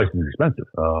was twice as expensive.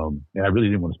 And I really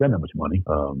didn't want to spend that much money.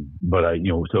 But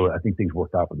so I think things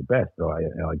worked out for the best. So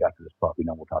I got to this property.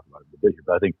 Now we'll talk about it in a bit.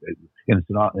 But I think in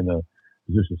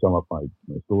just to sum up my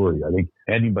story, I think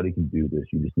anybody can do this.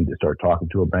 You just need to start talking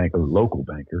to a banker, local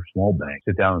banker, small bank.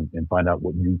 Sit down and find out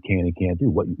what you can and can't do,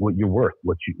 what you're worth,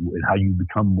 and how you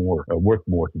become more worth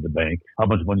more to the bank. How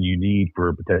much money you need for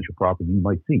a potential property you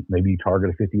might see. Maybe you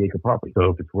target a 50-acre property.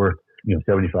 So if it's worth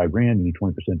 75 grand, you need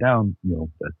 20% down, so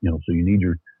you need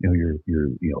your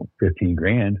 15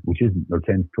 grand, which isn't, or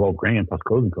 10, 12 grand plus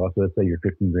closing costs. So let's say you're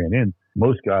 15 grand in.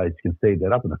 Most guys can save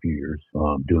that up in a few years,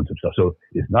 doing some stuff. So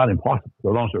it's not impossible. So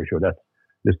long story short, that's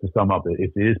just to sum up,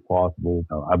 it is possible.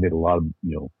 I've made a lot of,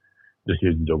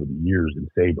 decisions over the years and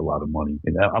saved a lot of money.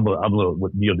 And I'm a little,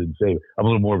 what Neil didn't say, I'm a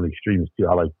little more of an extremist too.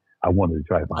 I wanted to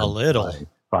try to buy a little.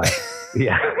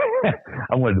 Yeah.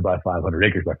 I wanted to buy 500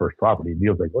 acres, my first property. And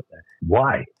Neil's like,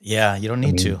 why? Yeah, you don't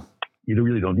need to. You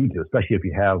really don't need to, especially if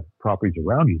you have properties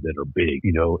around you that are big,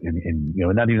 and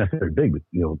not even necessarily big, but,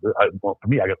 for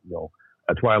me, I got,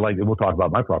 that's why I like it. We'll talk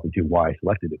about my property too, why I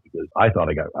selected it, because I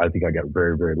think I got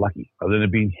very, very lucky. Other than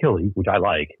it being hilly, which I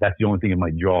like, that's the only thing that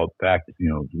might draw it back,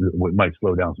 what might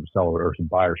slow down some seller or some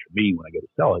buyers for me when I go to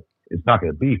sell it. It's not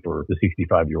going to be for the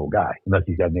 65-year-old guy, unless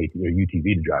he's got an UTV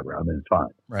to drive around, then it's fine.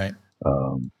 Right.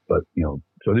 But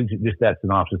so just that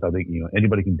synopsis, I think,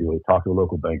 anybody can do it. Talk to a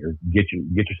local banker, get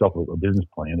yourself a business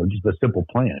plan, or just a simple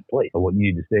plan in place of what you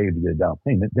need to save to get a down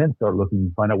payment. Then start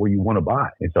looking, find out where you want to buy,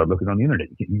 and start looking on the internet.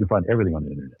 You can find everything on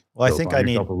the internet. Well, I think I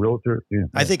need a realtor. Yeah.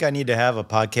 I think I need to have a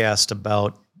podcast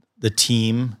about the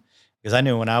team, because I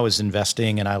knew when I was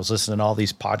investing and I was listening to all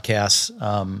these podcasts,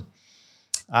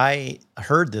 I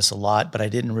heard this a lot, but I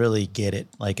didn't really get it.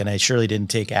 And I surely didn't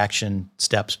take action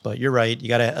steps, but you're right. You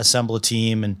got to assemble a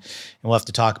team, and we'll have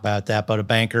to talk about that. But a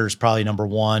banker is probably number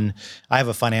one. I have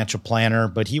a financial planner,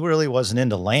 but he really wasn't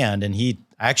into land. And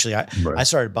I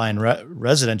started buying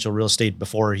residential real estate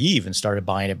before he even started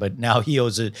buying it, but now he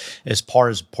owns it as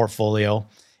part of his portfolio.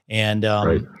 And,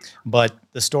 but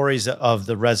the stories of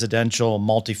the residential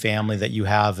multifamily that you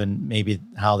have and maybe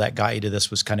how that got you to this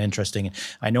was kind of interesting.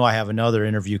 I know I have another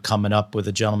interview coming up with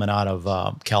a gentleman out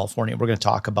of California. We're going to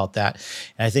talk about that.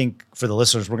 And I think for the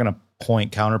listeners, we're going to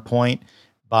counterpoint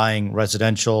buying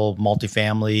residential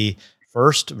multifamily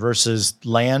first versus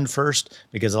land first,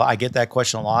 because I get that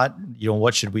question a lot.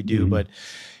 What should we do? Mm-hmm. But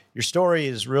your story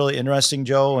is really interesting,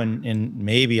 Joe, and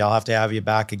maybe I'll have to have you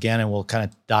back again, and we'll kind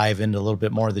of dive into a little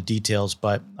bit more of the details.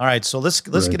 But all right, so let's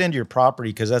get into your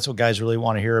property, because that's what guys really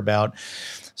want to hear about.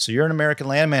 So you're an American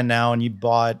landman now, and you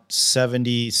bought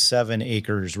 77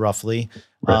 acres roughly.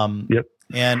 Right. Yep.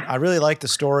 And I really like the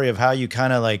story of how you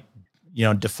kind of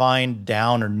defined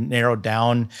down or narrowed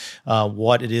down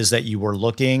what it is that you were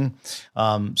looking.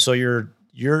 So your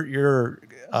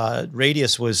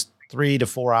radius was 3 to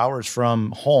 4 hours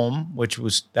from home,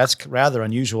 that's rather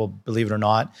unusual, believe it or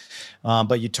not.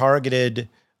 But you targeted,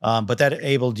 but that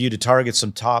enabled you to target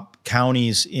some top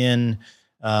counties in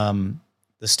the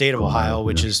state of Ohio,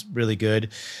 which is really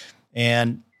good.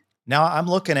 And now I'm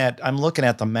looking at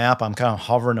the map. I'm kind of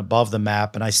hovering above the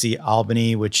map, and I see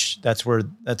Albany, is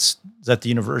that the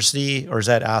university, or is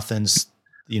that Athens,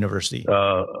 the university?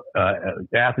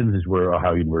 Athens is where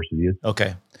Ohio University is.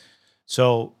 Okay.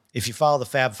 So if you follow the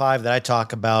Fab Five that I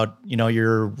talk about,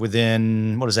 you're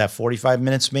within, 45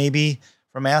 minutes maybe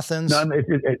from Athens? No, it's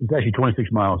actually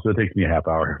 26 miles, so it takes me a half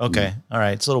hour. Okay. All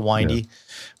right. It's a little windy,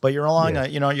 but you're along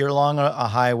a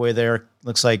highway there.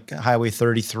 Looks like Highway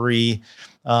 33.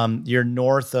 You're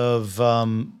north of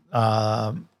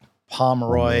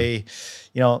Pomeroy.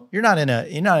 You're not in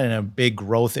a big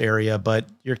growth area, but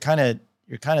you're kind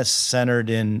of centered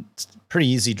in pretty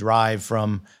easy drive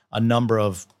from a number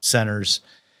of centers.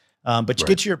 But you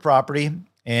get to your property,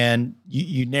 and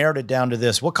you narrowed it down to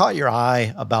this. What caught your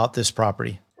eye about this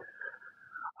property?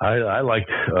 I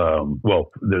liked,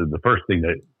 the first thing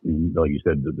that, like you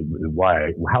said,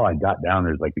 how I got down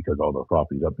there is because all the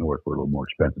properties up north were a little more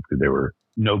expensive, because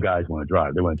no guys want to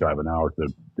drive. They want to drive an hour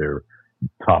to their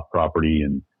top property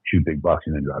and shoot big bucks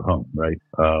and then drive home, right?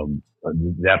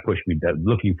 That pushed me, that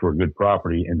looking for a good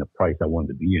property and the price I wanted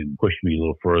to be in pushed me a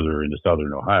little further into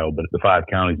southern Ohio. But the 5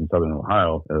 counties in southern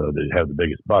Ohio that have the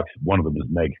biggest bucks, one of them is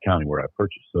Meigs County, where I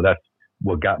purchased. So that's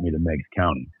what got me to Meigs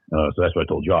County. So that's what I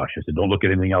told Josh. I said, don't look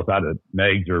at anything else out of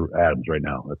Meigs or Adams right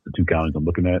now. That's the 2 counties I'm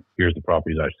looking at. Here's the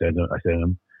properties I sent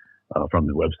them from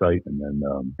the website, and then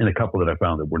and a couple that I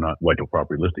found that were not Whitetail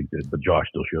property listings, but Josh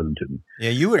still showed them to me. Yeah,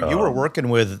 you were working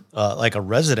with like a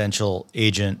residential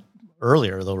agent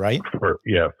earlier, though, right? First.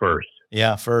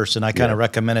 Yeah, first. And I kind of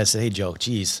recommended, I said, hey, Joe,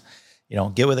 geez,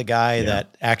 get with a guy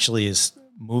that actually is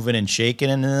moving and shaking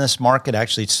in this market,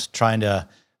 actually trying to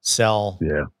sell,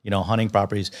 hunting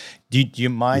properties. Do you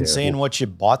mind saying what you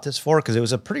bought this for? Because it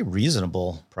was a pretty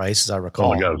reasonable price, as I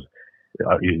recall. Oh my God.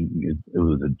 it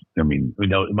was I mean, we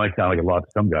know it might sound like a lot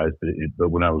to some guys, but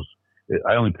when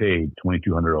I only paid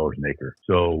 $2,200 an acre.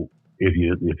 So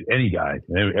if any guy,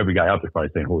 and every guy out there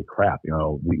probably saying, holy crap,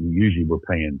 we usually we're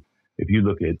paying, if you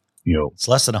look at, it's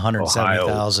less than Ohio,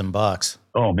 $170,000.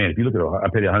 Oh man, if you look at Ohio, I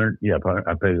paid 100. Yeah,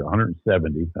 I paid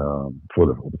 170 for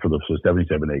the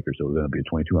 77 acres. So it was going to be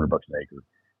 $2,200 an acre.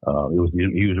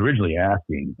 He was originally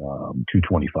asking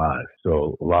 225,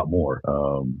 so a lot more.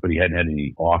 But he hadn't had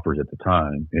any offers at the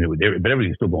time, but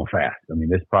everything's still going fast. I mean,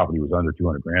 this property was under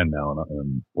 200 grand now,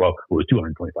 and well, it was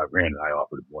 225 grand, and I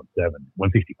offered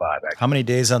 165. Actually, how many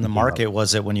days on the market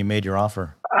was it when you made your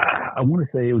offer? I want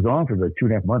to say it was on for like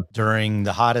 2.5 months during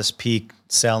the hottest peak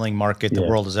selling market the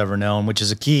world has ever known, which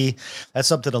is a key. That's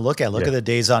something to look at. Look at the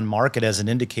days on market as an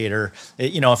indicator.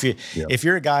 If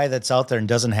you're a guy that's out there and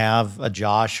doesn't have a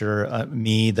Josh or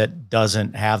me that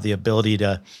doesn't have the ability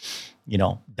to,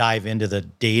 dive into the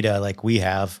data like we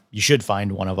have, you should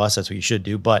find one of us. That's what you should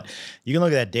do. But you can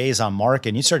look at that days on market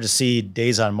and you start to see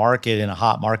days on market in a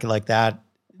hot market like that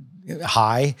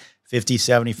high 50,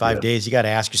 75 days. You got to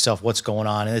ask yourself what's going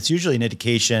on. And it's usually an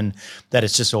indication that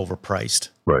it's just overpriced.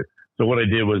 Right. So what I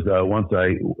did was once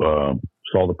I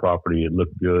saw the property, it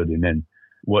looked good. And then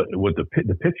what the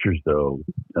pictures though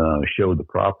showed the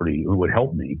property. What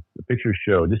helped me, the pictures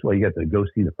show. This way you got to go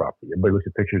see the property. Everybody looks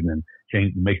at pictures and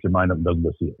then makes their mind up and doesn't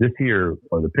go see it. This here,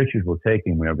 the pictures were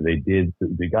taken whenever they did.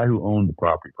 The guy who owned the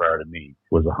property prior to me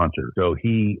was a hunter, so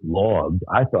he logged.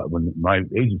 I thought when my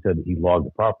agent said that he logged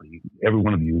the property, every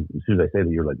one of you, as soon as I say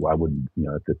that, you're like, why wouldn't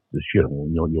it's the shit?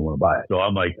 You'll want to buy it. So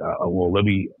I'm like, well, let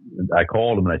me. I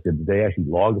called him and I said, did they actually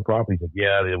log the property? He said,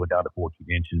 yeah, they went down to 14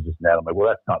 inches, this and that. I'm like, well,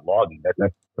 that's not logging.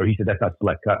 Or he said, that's not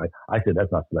select cut. I said,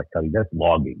 that's not select cutting. That's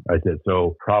logging. I said,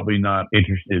 so probably not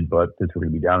interested, but since we're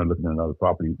going to be down and looking at another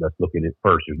property, let's look at it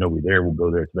first. There's nobody there. We'll go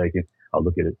there. It's vacant. I'll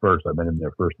look at it first. I met him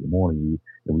there first in the morning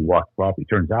and we walked the property.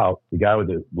 Turns out the guy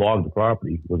that logged the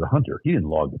property was a hunter. He didn't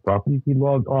log the property. He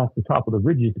logged off the top of the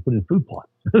ridges to put in food plots.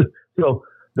 So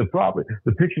the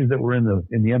pictures that were in the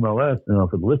MLS,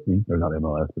 for the listing, or not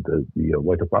MLS, but the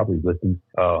Whitetail Properties listings,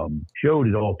 showed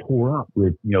it all tore up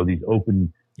with, these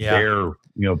open, bare,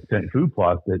 food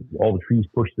plots that all the trees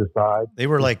pushed aside. They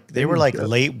were like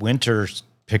late winter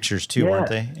pictures too, weren't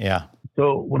they? Yeah.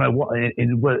 So when what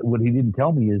he didn't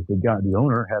tell me is the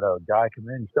owner had a guy come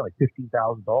in. He spent like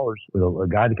 $15,000 with a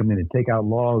guy to come in and take out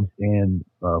logs and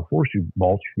forestry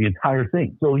mulch the entire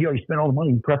thing. So he already spent all the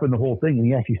money prepping the whole thing, and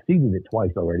he actually seeded it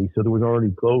twice already. So there was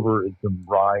already clover and some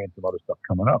rye and some other stuff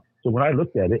coming up. So when I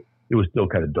looked at it, it was still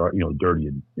kind of dark, dirty,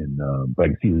 but I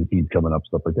could see the seeds coming up,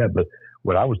 stuff like that. But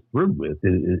what I was thrilled with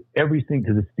is everything,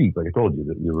 because it's steep. Like I told you,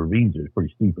 the ravines are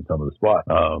pretty steep in some of the spots.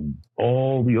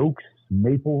 All the oaks,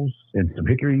 maples, and some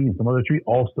hickory and some other trees,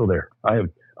 all still there. I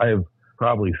have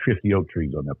probably 50 oak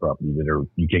trees on that property that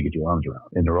you can't get your arms around,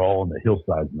 and they're all on the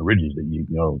hillsides and the ridges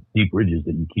that deep ridges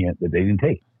that they didn't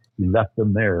take. He left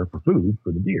them there for food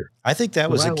for the deer. I think that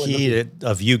was a key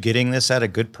of you getting this at a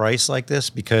good price like this,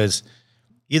 because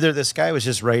either this guy was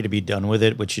just ready to be done with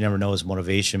it, which you never know his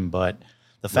motivation, but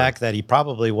the fact that he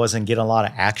probably wasn't getting a lot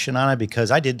of action on it,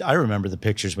 because I remember the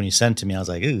pictures when you sent to me, I was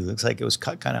like, ooh, looks like it was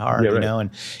cut kind of hard,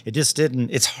 and it just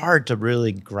didn't, it's hard to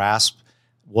really grasp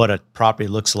what a property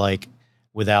looks like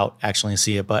without actually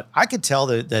see it. But I could tell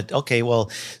that, okay, well,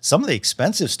 some of the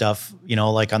expensive stuff,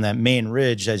 like on that main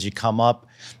ridge, as you come up,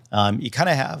 you kind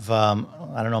of have,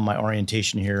 I don't know my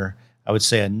orientation here, I would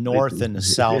say a north and a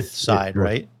south side,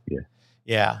 right? Yeah.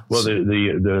 Yeah. Well,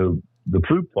 the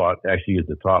food plot actually is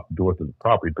the top north of the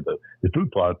property, but the food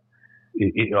plot,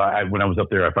 when I was up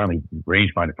there, I finally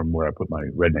range find it from where I put my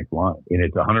redneck line, and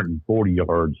it's 140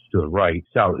 yards to the right,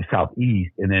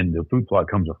 southeast, and then the food plot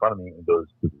comes in front of me and goes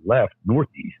to the left,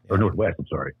 northeast, or northwest, I'm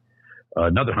sorry,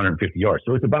 another 150 yards.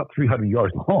 So it's about 300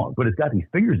 yards long, but it's got these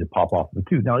fingers that pop off of it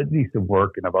too. Now it needs some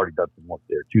work, and I've already done some work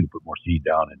there too to put more seed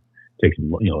down and take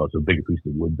some, it's a bigger piece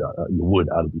of wood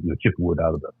out of chipped wood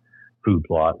out of the food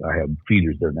plot. I have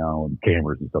feeders there now and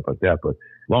cameras and stuff like that. But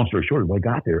long story short, when I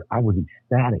got there, I was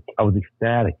ecstatic.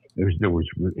 There was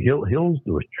hills,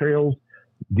 there was trails,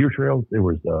 deer trails. There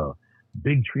was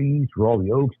big trees for all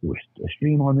the oaks. There was a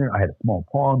stream on there. I had a small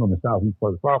pond on the southeast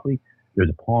part of the property.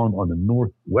 There's a pond on the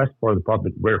northwest part of the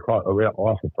property, right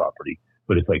off the property,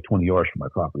 but it's like 20 yards from my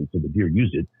property. So the deer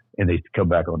use it, and they come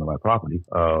back onto my property.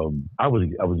 I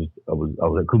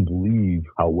couldn't believe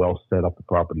how well set up the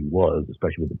property was,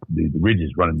 especially with the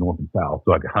ridges running north and south.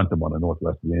 So I could hunt them on a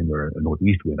northwest wind or a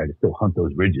northeast wind. I could still hunt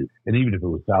those ridges. And even if it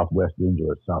was southwest wind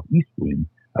or a southeast wind,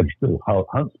 I could still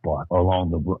hunt spots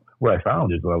along what I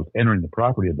found is when I was entering the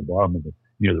property at the bottom of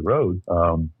near the road,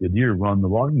 the deer run the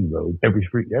logging road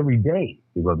every day.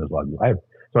 They run those logging roads. I have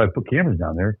So I put cameras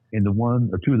down there, and the one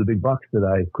or two of the big bucks that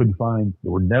I couldn't find that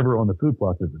were never on the food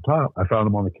plots at the top, I found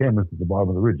them on the cameras at the bottom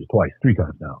of the ridges three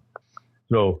times now.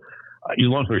 So,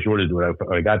 long story short is when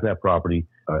I got that property,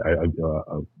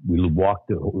 we walked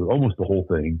almost the whole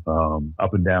thing,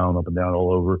 up and down,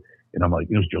 all over. And I'm like,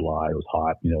 it was July, it was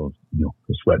hot, I was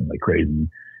sweating like crazy.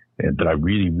 But I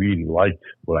really, really liked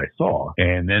what I saw.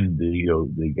 And then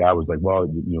the guy was like, well,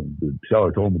 the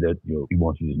seller told me that, he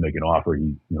wants you to just make an offer.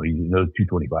 He knows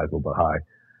 225 is a little bit high.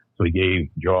 So he gave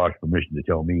Josh permission to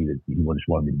tell me that he just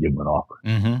wanted me to give him an offer.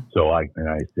 Mm-hmm. So I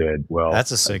said, well,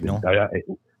 that's a signal.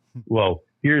 Well,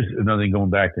 here's another thing going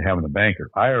back to having a banker.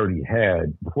 I already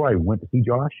had, before I went to see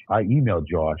Josh, I emailed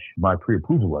Josh my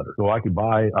pre-approval letter so I could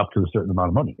buy up to a certain amount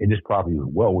of money. And this property was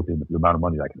well within the amount of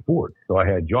money that I could afford. So I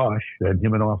had Josh send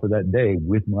him an offer that day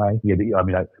with by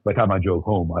the time I drove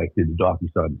home, I did the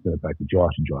DocuSign and sent it back to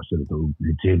Josh, and Josh sent it to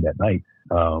him that night.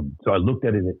 So I looked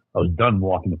at it. I was done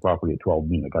walking the property at 12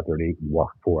 noon. I got there at 8 and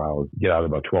walked for 4 hours, get out at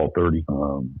about 12:30.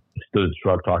 Stood at the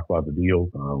truck, talked about the deal.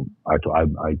 I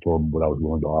told him what I was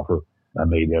willing to offer. I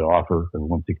made that offer for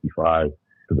 165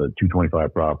 for the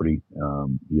 225 property. It's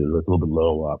a little bit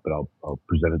low, but I'll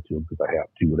present it to him because I have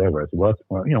to, whatever. I said, well, that's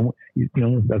fine.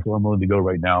 That's where I'm willing to go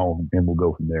right now, and we'll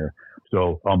go from there.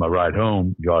 So on my ride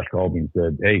home, Josh called me and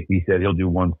said, hey, he said he'll do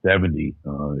 170.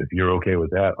 If you're okay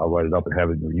with that, I'll write it up and have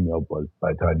it in your email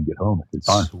by the time you get home. I said,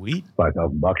 fine. Sweet.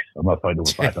 $5,000. I'm not fighting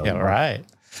over $5,000. Yeah, right.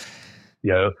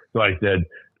 Yeah. So I said,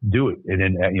 do it. And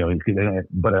then,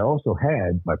 but I also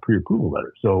had my pre-approval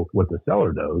letter. So what the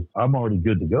seller knows, I'm already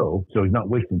good to go. So he's not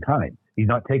wasting time. He's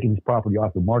not taking his property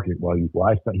off the market while he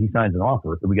signs an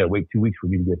offer. And we got to wait 2 weeks for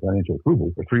me to get financial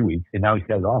approval, or 3 weeks. And now he's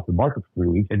got it off the market for 3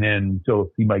 weeks. And then, so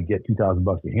he might get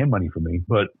 $2,000 in hand money from me,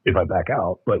 but if I back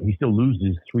out, but he still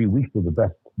loses 3 weeks of the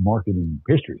best market in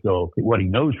history. So what he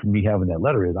knows from me having that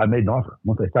letter is I made an offer.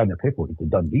 Once I signed that paperwork, it's a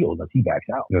done deal unless he backs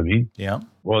out. You know what I mean? Yeah.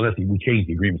 Well, we changed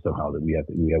the agreement somehow that we have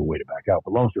a way to back out.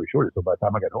 But long story short, so by the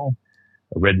time I got home,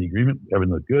 I read the agreement.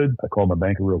 Everything looked good. I called my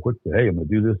banker real quick. Said, hey, I'm going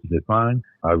to do this. He said, fine.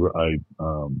 I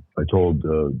told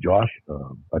Josh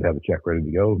I'd have a check ready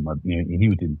to go.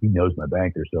 He knows my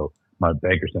banker, so my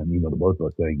banker sent an email to both of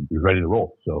us saying he was ready to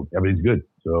roll. So everything's good.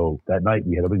 So that night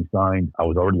we had everything signed. I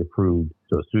was already approved.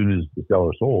 So as soon as the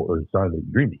seller sold or signed the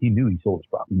agreement, he knew he sold his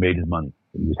property. He made his money.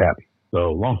 He was happy.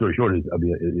 So long story short is,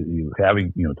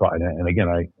 having, talk, and again,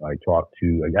 I talked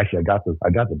to, actually I got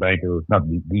the banker, not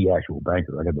the actual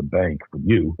banker. I got the bank from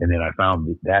you. And then I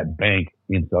found that bank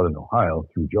in Southern Ohio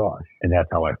through Josh. And that's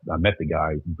how I met the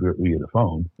guy via the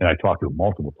phone. And I talked to him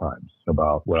multiple times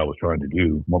about what I was trying to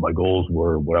do, what my goals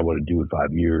were, what I want to do in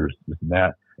 5 years, this and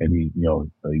that. And he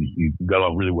got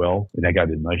on really well, and that guy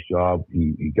did a nice job.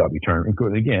 He got me turned.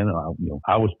 And again,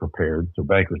 I was prepared. So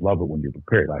bankers love it when you're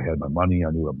prepared. I had my money.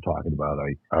 I knew what I'm talking about.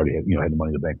 I already had, had the money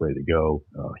in the bank ready to go.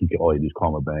 All he did is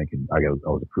call my bank, and I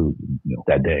was approved,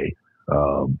 that day.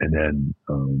 And then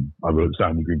I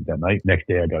signed the agreement that night. Next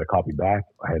day, I got a copy back.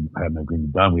 I had my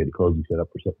agreement done. We had the closing set up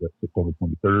for September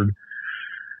 23rd.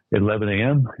 At 11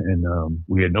 a.m. and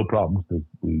we had no problems because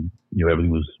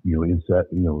everything was set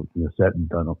and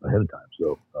done ahead of time.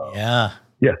 So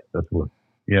that's what.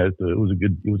 Yeah, it was a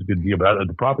good deal. But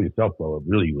the property itself, though, it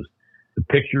really was the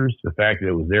pictures, the fact that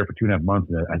it was there for 2.5 months,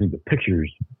 and I think the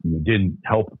pictures didn't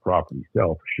help the property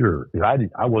sell for sure. Because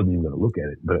I wasn't even going to look at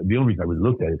it, but the only reason I really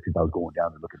looked at it is because I was going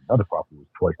down to look at another property that was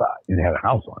twice size and it had a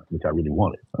house on it, which I really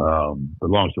wanted. But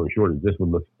long story short is this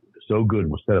one looked so good and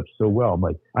was set up so well. I'm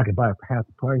like, I could buy it for half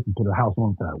the price and put a house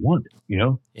on it that I wanted,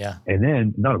 Yeah. And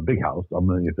then not a big house.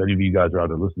 If any of you guys are out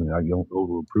there listening, I don't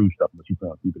over improve stuff unless you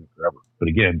plan on keeping it forever. But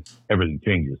again, everything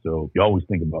changes. So you always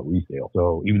think about resale.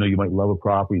 So even though you might love a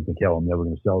property, you think, hell, I'm never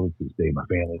going to sell this to stay in my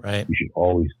family. Right. You should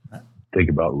always think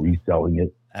about reselling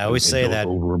it. I always say that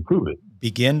over improve it.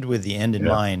 Begin with the end in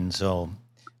mind. So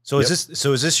Yep.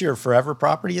 is this your forever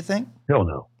property, you think? Hell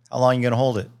no. How long are you going to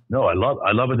hold it? No, I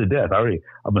love it to death.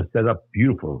 I'm gonna set up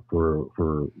beautiful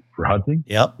for hunting.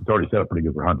 Yep. It's already set up pretty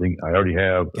good for hunting. I already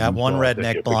have got one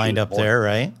redneck blind up there,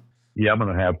 right? Yeah, I'm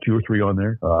gonna have 2 or 3 on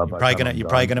there. You're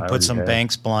probably gonna put some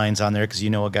Banks blinds on there because you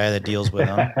know a guy that deals with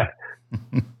them.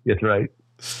 That's right.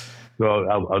 So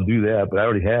I'll do that. But I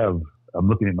already have. I'm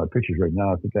looking at my pictures right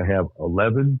now. I think I have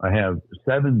 11. I have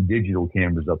 7 digital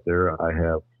cameras up there. I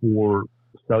have 4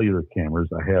 cellular cameras.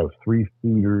 I have 3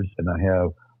 feeders, and I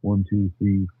have 1, 2,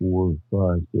 3, 4,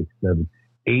 5, 6, 7,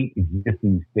 8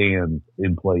 existing stands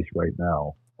in place right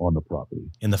now on the property.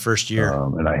 In the first year.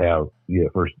 And I have,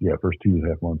 first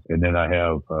 2.5 months. And then I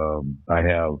have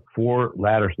 4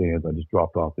 ladder stands I just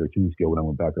dropped off there 2 weeks ago when I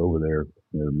went back over there.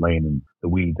 They're laying in the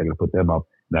weeds. I got to put them up.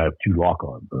 And I have 2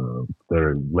 lock-ons that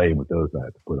are laying with those I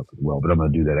have to put up as well. But I'm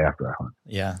going to do that after I hunt.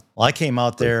 Yeah. Well, I came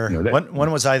out there.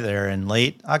 When was I there? In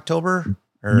late October?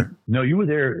 Or no, you were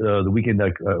there the weekend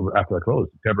after I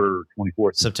closed, September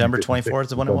 24th. September 24th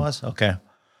is when it was? Okay.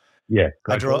 Yeah.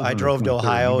 I drove to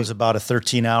Ohio. It was about a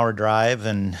 13-hour drive,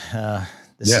 and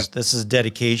this is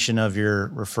dedication of your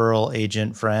referral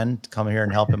agent friend to come here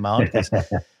and help him out.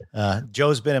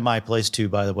 Joe's been at my place too,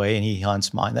 by the way, and he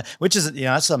hunts mine. Which is,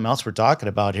 that's something else we're talking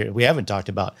about here. We haven't talked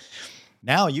about.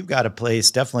 Now you've got a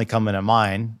place definitely coming to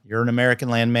mine. You're an American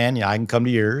landman. Yeah, I can come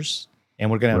to yours,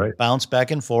 and we're going to bounce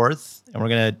back and forth, and we're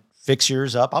going to fix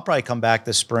yours up. I'll probably come back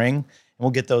this spring, and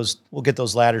we'll get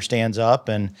those ladder stands up.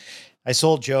 And I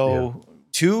sold Joe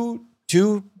two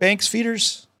Banks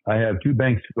feeders. I have 2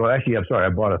 Banks. Well, actually, I'm sorry. I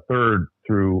bought I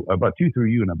bought 2 through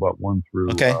you, and I bought 1 through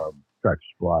Tractor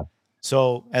Supply.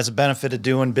 So as a benefit of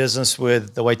doing business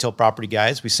with the Whitetail Property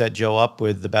guys, we set Joe up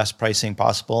with the best pricing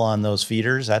possible on those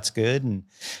feeders. That's good. And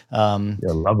I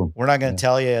love them. We're not going to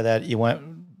tell you that you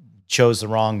chose the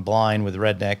wrong blind with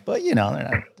Redneck, but they're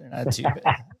not too bad.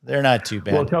 They're not too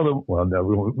bad. Well, tell them. Well, no,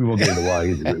 we won't get into why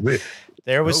either.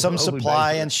 There was some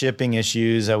supply and shipping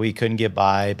issues that we couldn't get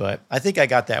by, but I think I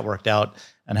got that worked out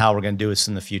and how we're going to do this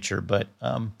in the future. But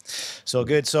so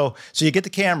good. So you get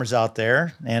the cameras out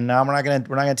there, and we're not going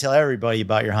to tell everybody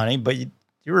about your hunting, but you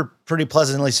were pretty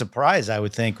pleasantly surprised, I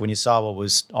would think, when you saw what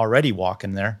was already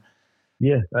walking there.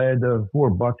 Yeah, I had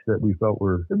 4 bucks that we felt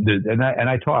were, and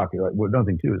I talked. Another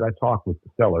thing too is I talked with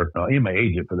the seller and my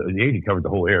agent. The agent covered the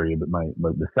whole area, but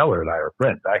the seller and I are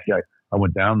friends. Actually, I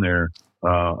went down there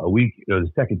a week. The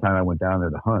second time I went down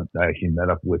there to hunt, I actually met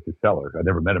up with the seller. I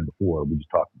never met him before. We just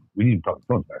talked. We didn't even talk on the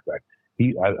phone.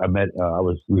 As a matter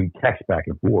of fact, we text back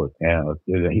and forth, and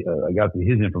I got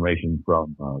his information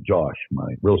from Josh,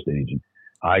 my real estate agent.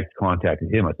 I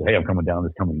contacted him. I said, "Hey, I'm coming down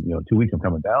 2 weeks. I'm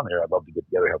coming down there. I'd love to get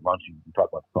together, have lunch, and talk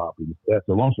about the property."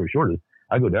 So long story short is,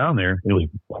 I go down there, and it was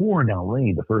pouring down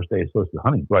rain the first day it's supposed to be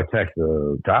hunting. So I text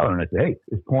Tyler, and I said, "Hey,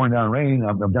 it's pouring down rain.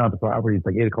 I'm down at the property. It's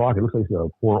like 8 o'clock. It looks like it's going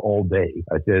to pour all day."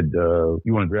 I said,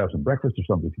 "You want to grab some breakfast or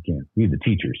something if you can?" He's a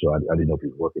teacher, so I didn't know if he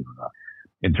was working or not.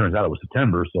 And it turns out it was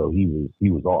September, so he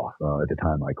was off at the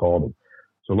time I called him.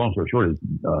 So long story short is,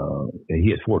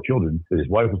 he has 4 children. His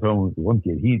wife was home with 1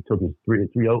 kid. He took his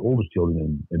three oldest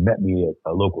children and met me at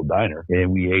a local diner,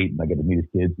 and we ate, and I got to meet his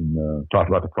kids and talked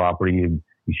about the property. And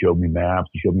he showed me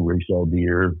maps. He showed me where he saw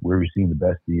deer, where he seen the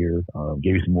best deer.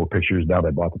 Gave me some more pictures. Now that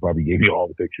I bought the property, he gave me all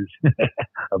the pictures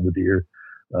of the deer.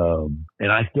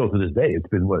 And I still, to this day, it's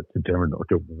been September,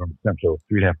 October, November, December, so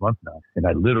 3.5 months now. And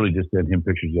I literally just sent him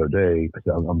pictures the other day.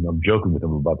 I'm joking with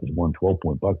him about this 1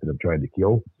 12-point buck that I'm trying to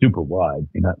kill, super wide.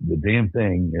 And the damn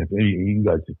thing, if you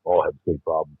guys all have the same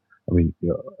problem. I mean,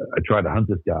 I tried to hunt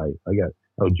this guy.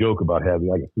 I would joke about I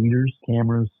got feeders,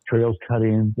 cameras, trails cut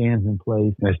in, stands in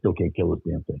place, and I still can't kill this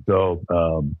damn thing. So,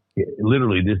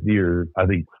 literally this deer, I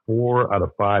think 4 out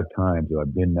of 5 times that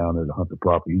I've been down there to hunt the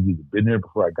property, he's either been there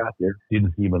before I got there,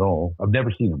 didn't see him at all. I've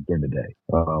never seen him during the day.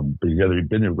 But he's either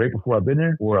been there right before I've been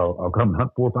there, or I'll come and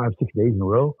hunt 4, 5, 6 days in a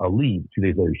row. I'll leave. 2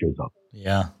 days later, he shows up.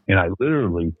 Yeah. And I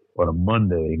literally, on a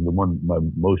Monday, my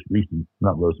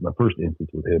first instance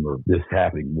with him or this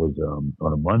happening was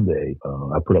on a Monday.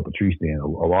 I put up a tree stand, a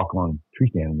lock-on tree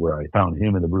stand where I found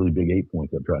him and the really big 8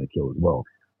 points I'm trying to kill as well.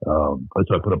 So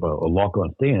I put up a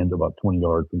lock-on stand about 20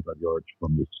 yards, 25 yards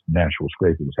from this natural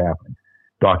scrape that was happening.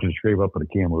 Doctor the scrape up, put a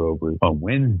camera over it. On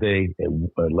Wednesday at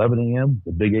 11 a.m.,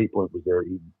 the big 8 point was there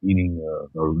eating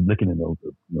or licking in the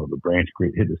branch,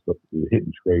 hitting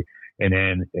the scrape. And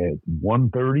then at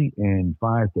 1:30 and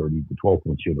 5:30, the 12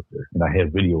 point showed up there. And I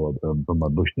have video of them from my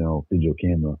Bushnell digital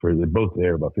camera. They're both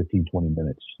there about 15, 20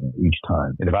 minutes each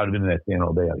time. And if I'd have been in that stand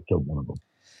all day, I'd have killed one of them.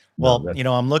 Well,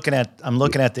 I'm looking at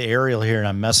the aerial here, and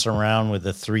I'm messing around with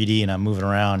the 3D, and I'm moving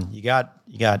around. You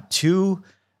got 2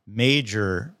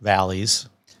 major valleys,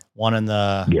 one in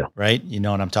the right. You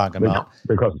know what I'm talking about?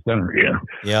 They're across the center, yeah.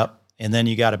 Yep. And then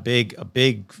you got a big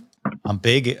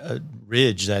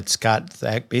ridge that's got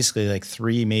basically like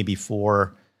 3, maybe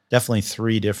 4, definitely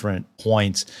 3 different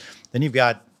points. Then you've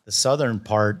got the southern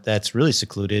part that's really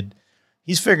secluded.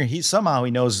 He's figuring he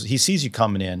sees you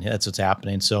coming in. That's what's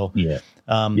happening. So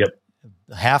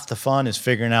half the fun is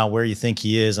figuring out where you think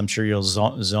he is. I'm sure you'll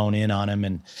zone in on him,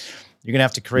 and you're gonna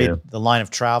have to create the line of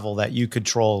travel that you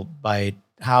control by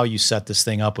how you set this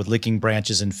thing up with licking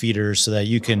branches and feeders, so that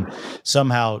you can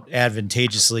somehow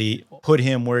advantageously put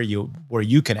him where you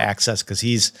can access,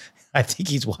 because I think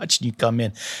he's watching you come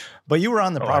in. But you were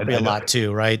on the property a lot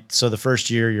too, right? So the first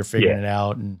year you're figuring it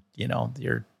out, and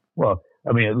you're. Well,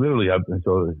 I mean, literally at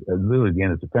the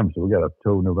end of September. So we got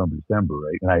October, November, December,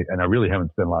 right? And I really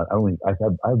haven't spent a lot.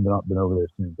 I've not been over there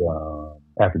since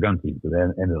after gun season. So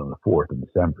then ended on the 4th of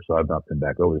December. So I've not been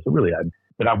back over there. So really,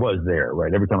 but I was there,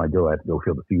 right? Every time I go, I have to go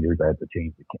fill the feeders. I have to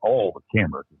change all the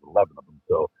cameras. There's 11 of them.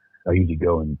 So I usually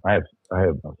go and I have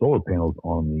solar panels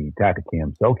on the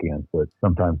Tacticam cell cams, but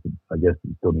sometimes I guess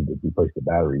you still need to replace the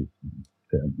batteries.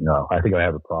 And, I think I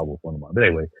have a problem with one of mine. But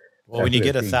anyway. Well, when you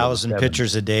get 1,000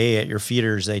 pictures a day at your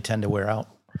feeders, they tend to wear out.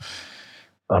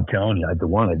 I'm telling you,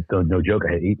 no joke,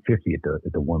 I had 850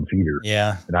 at the one feeder.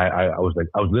 Yeah. And I was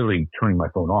literally turning my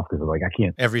phone off because I was like, I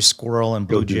can't. Every squirrel and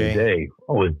blue jay. Day.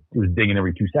 Oh, it was dinging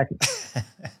every 2 seconds.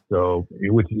 So,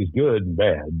 which is good and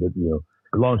bad, but the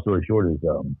long story short is,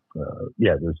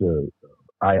 there's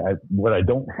what I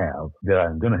don't have that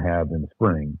I'm going to have in the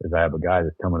spring is I have a guy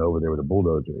that's coming over there with a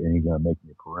bulldozer and he's going to make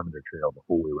me a perimeter trail the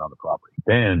whole way around the property.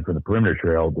 Then for the perimeter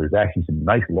trail, there's actually some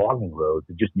nice logging roads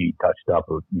that just need touched up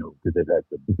or, because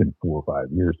it's been 4 or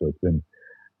 5 years. So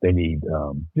they need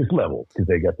just level because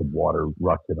they got some water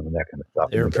ruts in them and that kind of stuff.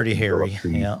 They're pretty hairy.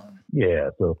 Yeah. Yeah.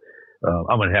 So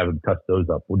I'm going to have them touch those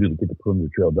up. We'll get the perimeter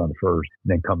trail done first,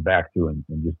 and then come back through and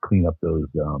just clean up those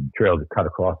trails that cut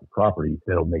across the property.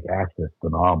 That'll make access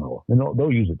phenomenal. And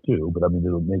they'll use it too, but I mean,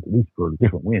 it'll make, at least for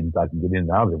different winds, I can get in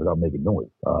and out of there without making noise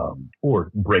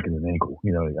or breaking an ankle.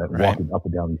 Walking up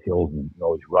and down these hills and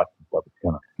all these ruts and stuff. It's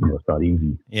kind of, it's not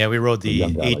easy. Yeah, we rode the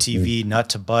ATV nut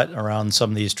to butt around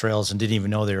some of these trails and didn't even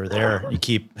know they were there. You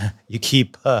keep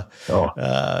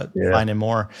finding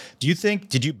more.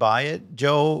 Did you buy it,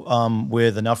 Joe,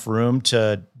 with enough room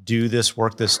to do this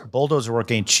work? This bulldozer work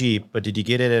ain't cheap, but did you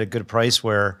get it at a good price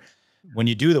where when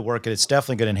you do the work, it's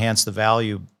definitely going to enhance the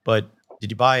value, but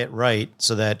did you buy it right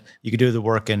so that you could do the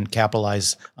work and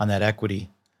capitalize on that equity?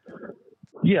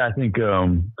 Yeah, I think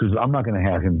because I'm not going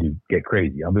to have him get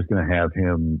crazy. I'm just going to have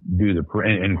him do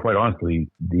and quite honestly,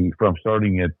 from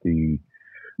starting at the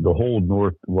whole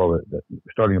north,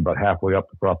 starting about halfway up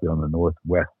the property on the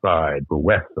northwest side or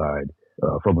west side,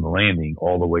 from the landing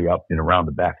all the way up and around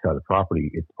the back side of the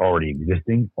property, it's already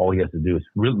existing. All he has to do is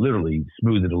literally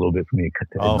smooth it a little bit for me.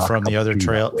 From the other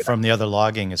trail, from the other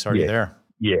logging, it's already there.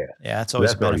 Yeah. Yeah, it's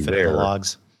always a benefit of the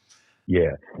logs.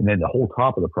 Yeah. And then the whole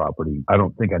top of the property, I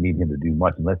don't think I need him to do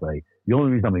much the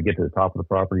only reason I'm going to get to the top of the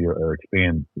property or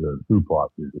expand the food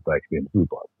plots is if I expand the food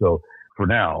plots. So for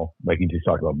now, like you just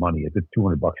talked about money, if it's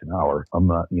 $200 an hour, I'm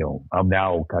not, I'm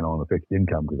now kind of on a fixed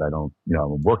income because I don't,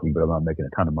 I'm working, but I'm not making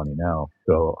a ton of money now.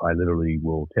 So I literally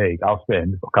I'll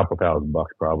spend a couple $1,000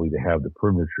 probably to have the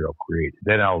perimeter trail created.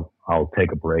 Then I'll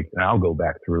take a break and I'll go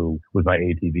back through with my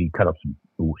ATV,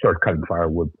 start cutting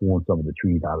firewood, pulling some of the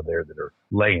trees out of there that are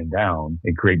laying down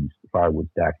and creating firewood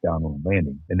stacks down on the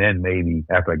landing. And then maybe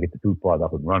after I get the food plot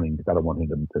up and running, because I don't want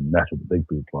him to mess with the big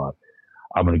food plot,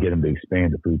 I'm going to get him to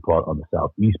expand the food plot on the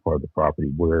southeast part of the property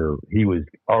where he was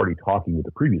already talking with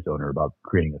the previous owner about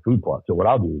creating a food plot. So what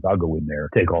I'll do is I'll go in there,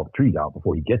 take all the trees out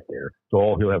before he gets there. So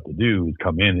all he'll have to do is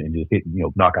come in and just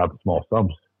knock out the small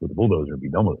stumps with the bulldozer and be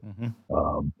done with it.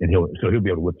 Mm-hmm. And he'll be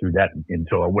able to whip through that. And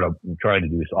so what I'm trying to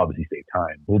do is obviously save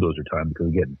time, bulldozer time, because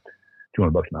again, $200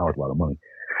 an hour is a lot of money.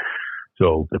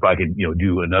 So if I can,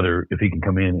 if he can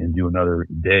come in and do another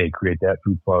day, create that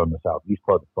food plot on the southeast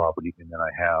part of the property, and then I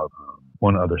have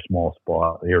one other small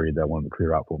spot area that I wanted to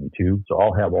clear out for me too. So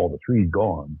I'll have all the trees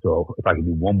gone. So if I can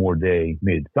do one more day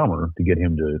midsummer to get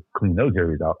him to clean those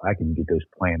areas out, I can get those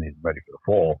planted and ready for the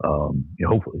fall.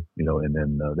 Hopefully, and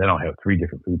then I'll have 3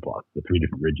 different food plots, the 3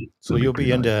 different ridges. So you'll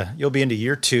be into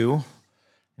year 2,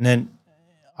 and then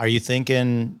are you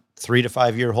thinking 3 to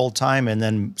 5 year hold time and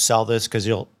then sell this because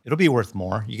it'll be worth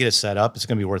more. You get it set up, it's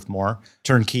going to be worth more.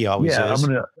 Turnkey always is.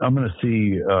 I'm gonna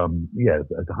see. If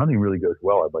the hunting really goes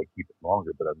well, I'd like to keep it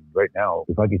longer. But I mean, right now,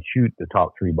 if I could shoot the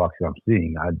top 3 bucks that I'm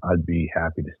seeing, I'd be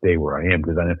happy to stay where I am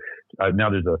because now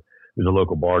there's a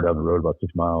local bar down the road about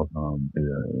 6 miles.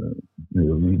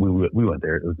 We went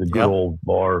there. It was a good old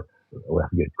bar. I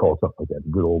forget it's called something like that. A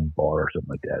good old bar or something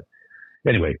like that.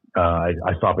 Anyway,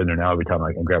 I stop in there now every time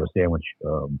I can grab a sandwich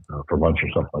for lunch or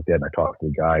something like that. And I talk to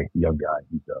a young guy.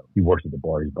 He works at the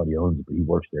bar. His buddy owns it, but he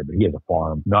works there. But he has a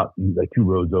farm, he's like 2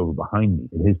 roads over behind me.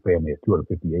 And his family has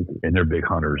 250 acres, and they're big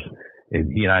hunters.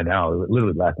 And he and I now,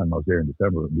 literally last time I was there in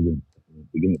December, beginning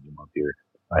of the month here,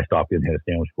 I stopped in and had a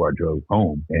sandwich before I drove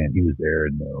home, and he was there,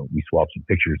 and we swapped some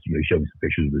pictures. He showed me some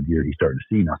pictures of the deer he's starting to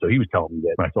see now. So he was telling me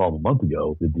that when I saw him a month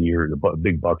ago, the deer, the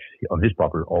big bucks on his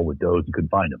property, all with does. He couldn't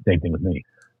find them. Same thing with me.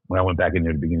 When I went back in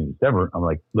there at the beginning of December, I'm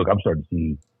like, look, I'm starting to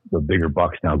see the bigger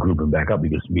bucks now grouping back up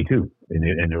because me too.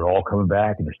 And they're all coming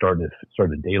back, and they're starting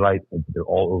to daylight, and they're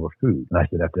all over food. And I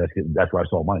said, that's where I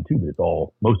saw mine too, but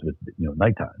most of it's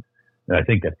nighttime. And I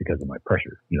think that's because of my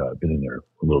pressure. I've been in there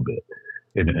a little bit.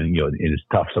 And it's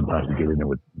tough sometimes to get in there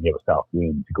with, a south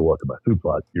wind to go out to my food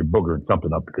plot. You're boogering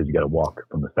something up because you got to walk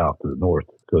from the south to the north.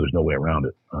 So there's no way around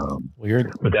it.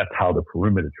 But that's how the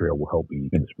perimeter trail will help me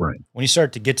in the spring. When you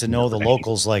start to get to know the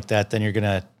locals like that, then you're going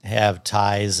to have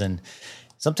ties. And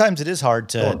sometimes it is hard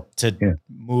to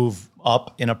move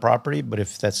up in a property. But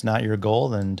if that's not your goal,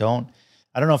 then don't.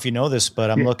 I don't know if you know this, but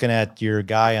I'm looking at your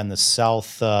guy on the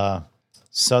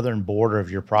southern border of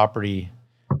your property.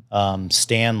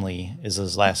 Stanley is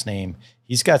his last name.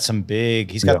 He's got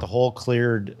he's got the whole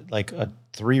cleared, like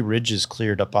 3 ridges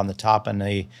cleared up on the top, and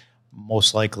they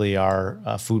most likely are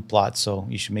food plots. So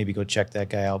you should maybe go check that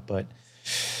guy out. But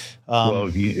well,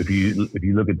 if you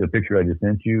look at the picture I just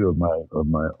sent you of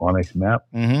my Onyx map,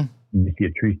 mm-hmm. you see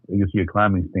a tree. You see a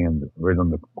climbing stand right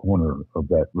on the corner of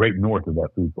that, right north of that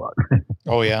food plot.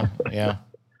 Oh yeah.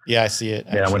 Yeah, I see it.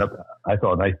 Actually. Yeah, I went up. I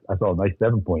saw a nice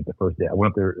 7 point the first day. I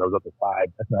went up there. I was up to 5. I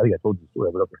think I told you the story.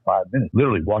 I went up for 5 minutes.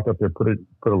 Literally walked up there, put a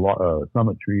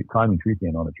summit tree, climbing tree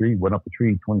stand on a tree. Went up the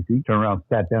tree 20 feet. Turned around,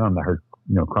 sat down, and I heard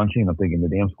crunching. I'm thinking the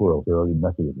damn squirrels are already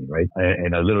messing with me, right?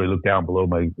 And I literally looked down through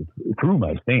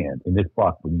my stand in this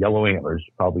box with yellow antlers,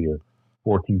 probably a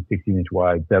 14, 16-inch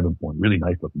wide 7 point, really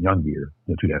nice looking young deer,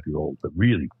 2.5-year-old, but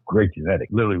really great genetic.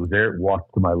 Literally was there,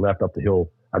 walked to my left up the hill.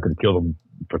 I could have killed him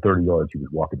for 30 yards. He was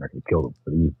walking. I could have killed him.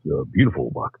 But he was a beautiful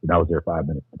buck. And I was there 5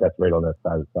 minutes. But that's right on that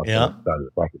side of the side of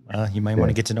the pocket. You might want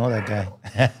to get to know that guy.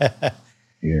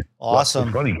 Yeah. Awesome. Well,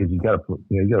 it's funny because he's got a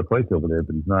place over there,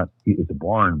 but it's a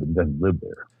barn, but he doesn't live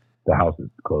there. The house is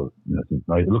closed.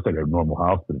 It looks like a normal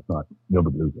house, but it's not.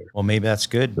 Nobody lives there. Well, maybe that's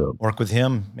good. So, work with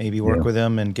him. Maybe work with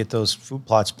him and get those food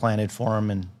plots planted for him.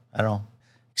 And I don't know,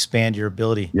 expand your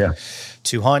ability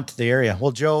to hunt the area.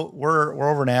 Well, Joe, we're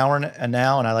over an hour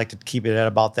now, and I like to keep it at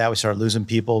about that. We started losing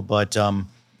people, but I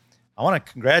want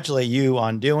to congratulate you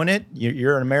on doing it.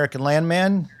 You're an American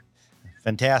landman.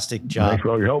 Fantastic job. Thanks for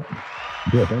all your help.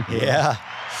 Yeah, thank you. Yeah.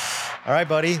 All right,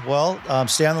 buddy. Well,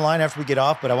 stay on the line after we get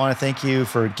off, but I want to thank you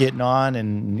for getting on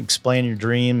and explaining your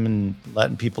dream and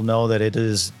letting people know that it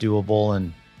is doable,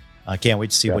 and I can't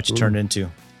wait to see what you turned into.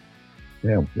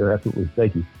 Yeah, absolutely.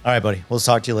 Thank you. All right, buddy. We'll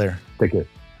talk to you later. Take care.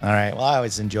 All right. Well, I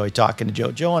always enjoy talking to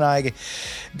Joe. Joe and I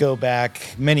go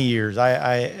back many years.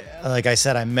 I like I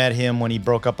said, I met him when he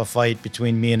broke up a fight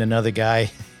between me and another guy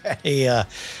at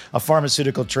a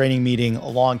pharmaceutical training meeting a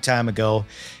long time ago.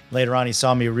 Later on, he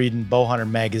saw me reading Bowhunter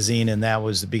magazine, and that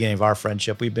was the beginning of our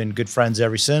friendship. We've been good friends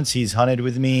ever since. He's hunted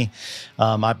with me.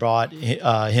 I brought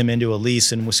him into a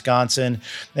lease in Wisconsin.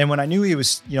 And when I knew he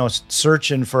was,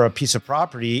 searching for a piece of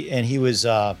property, and he was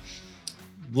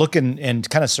looking and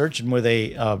kind of searching with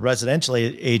a residential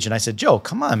agent, I said, Joe,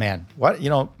 come on, man. What,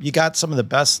 you got some of the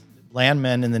best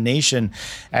landmen in the nation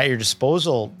at your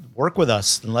disposal. Work with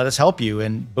us and let us help you.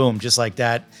 And boom, just like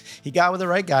that, he got with the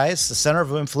right guys, the center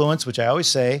of influence, which I always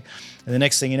say. And the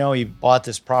next thing you know, he bought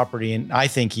this property, and I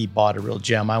think he bought a real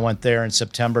gem. I went there in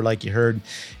September, like you heard,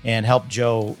 and helped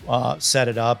Joe set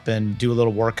it up and do a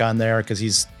little work on there because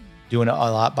he's doing it a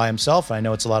lot by himself. I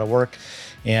know it's a lot of work.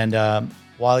 And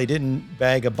while he didn't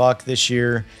bag a buck this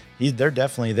year, they're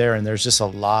definitely there, and there's just a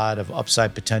lot of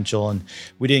upside potential. And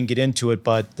we didn't get into it,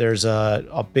 but there's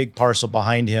a big parcel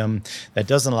behind him that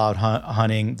doesn't allow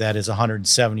hunting that is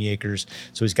 170 acres.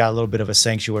 So he's got a little bit of a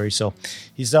sanctuary. So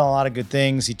he's done a lot of good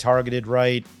things. He targeted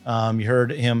right. You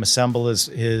heard him assemble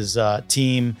his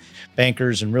team,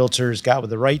 bankers and realtors, got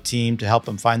with the right team to help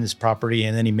him find this property,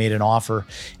 and then he made an offer,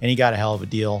 and he got a hell of a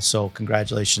deal. So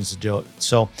congratulations to Joe.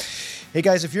 So hey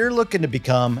guys, if you're looking to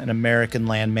become an American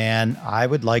landman, I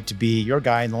would like to be your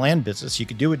guy in the land business. You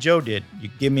could do what Joe did. You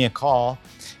could give me a call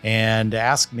and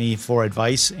ask me for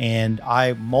advice, and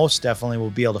I most definitely will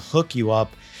be able to hook you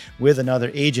up with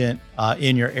another agent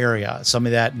in your area,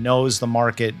 somebody that knows the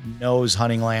market, knows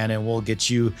hunting land, and will get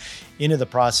you into the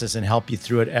process and help you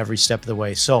through it every step of the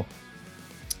way. So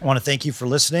I want to thank you for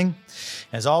listening.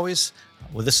 As always,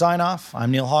 with a sign off,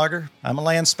 I'm Neil Hogger. I'm a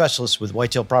land specialist with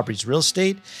Whitetail Properties Real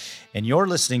Estate, and you're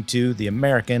listening to the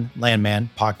American Landman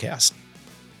Podcast.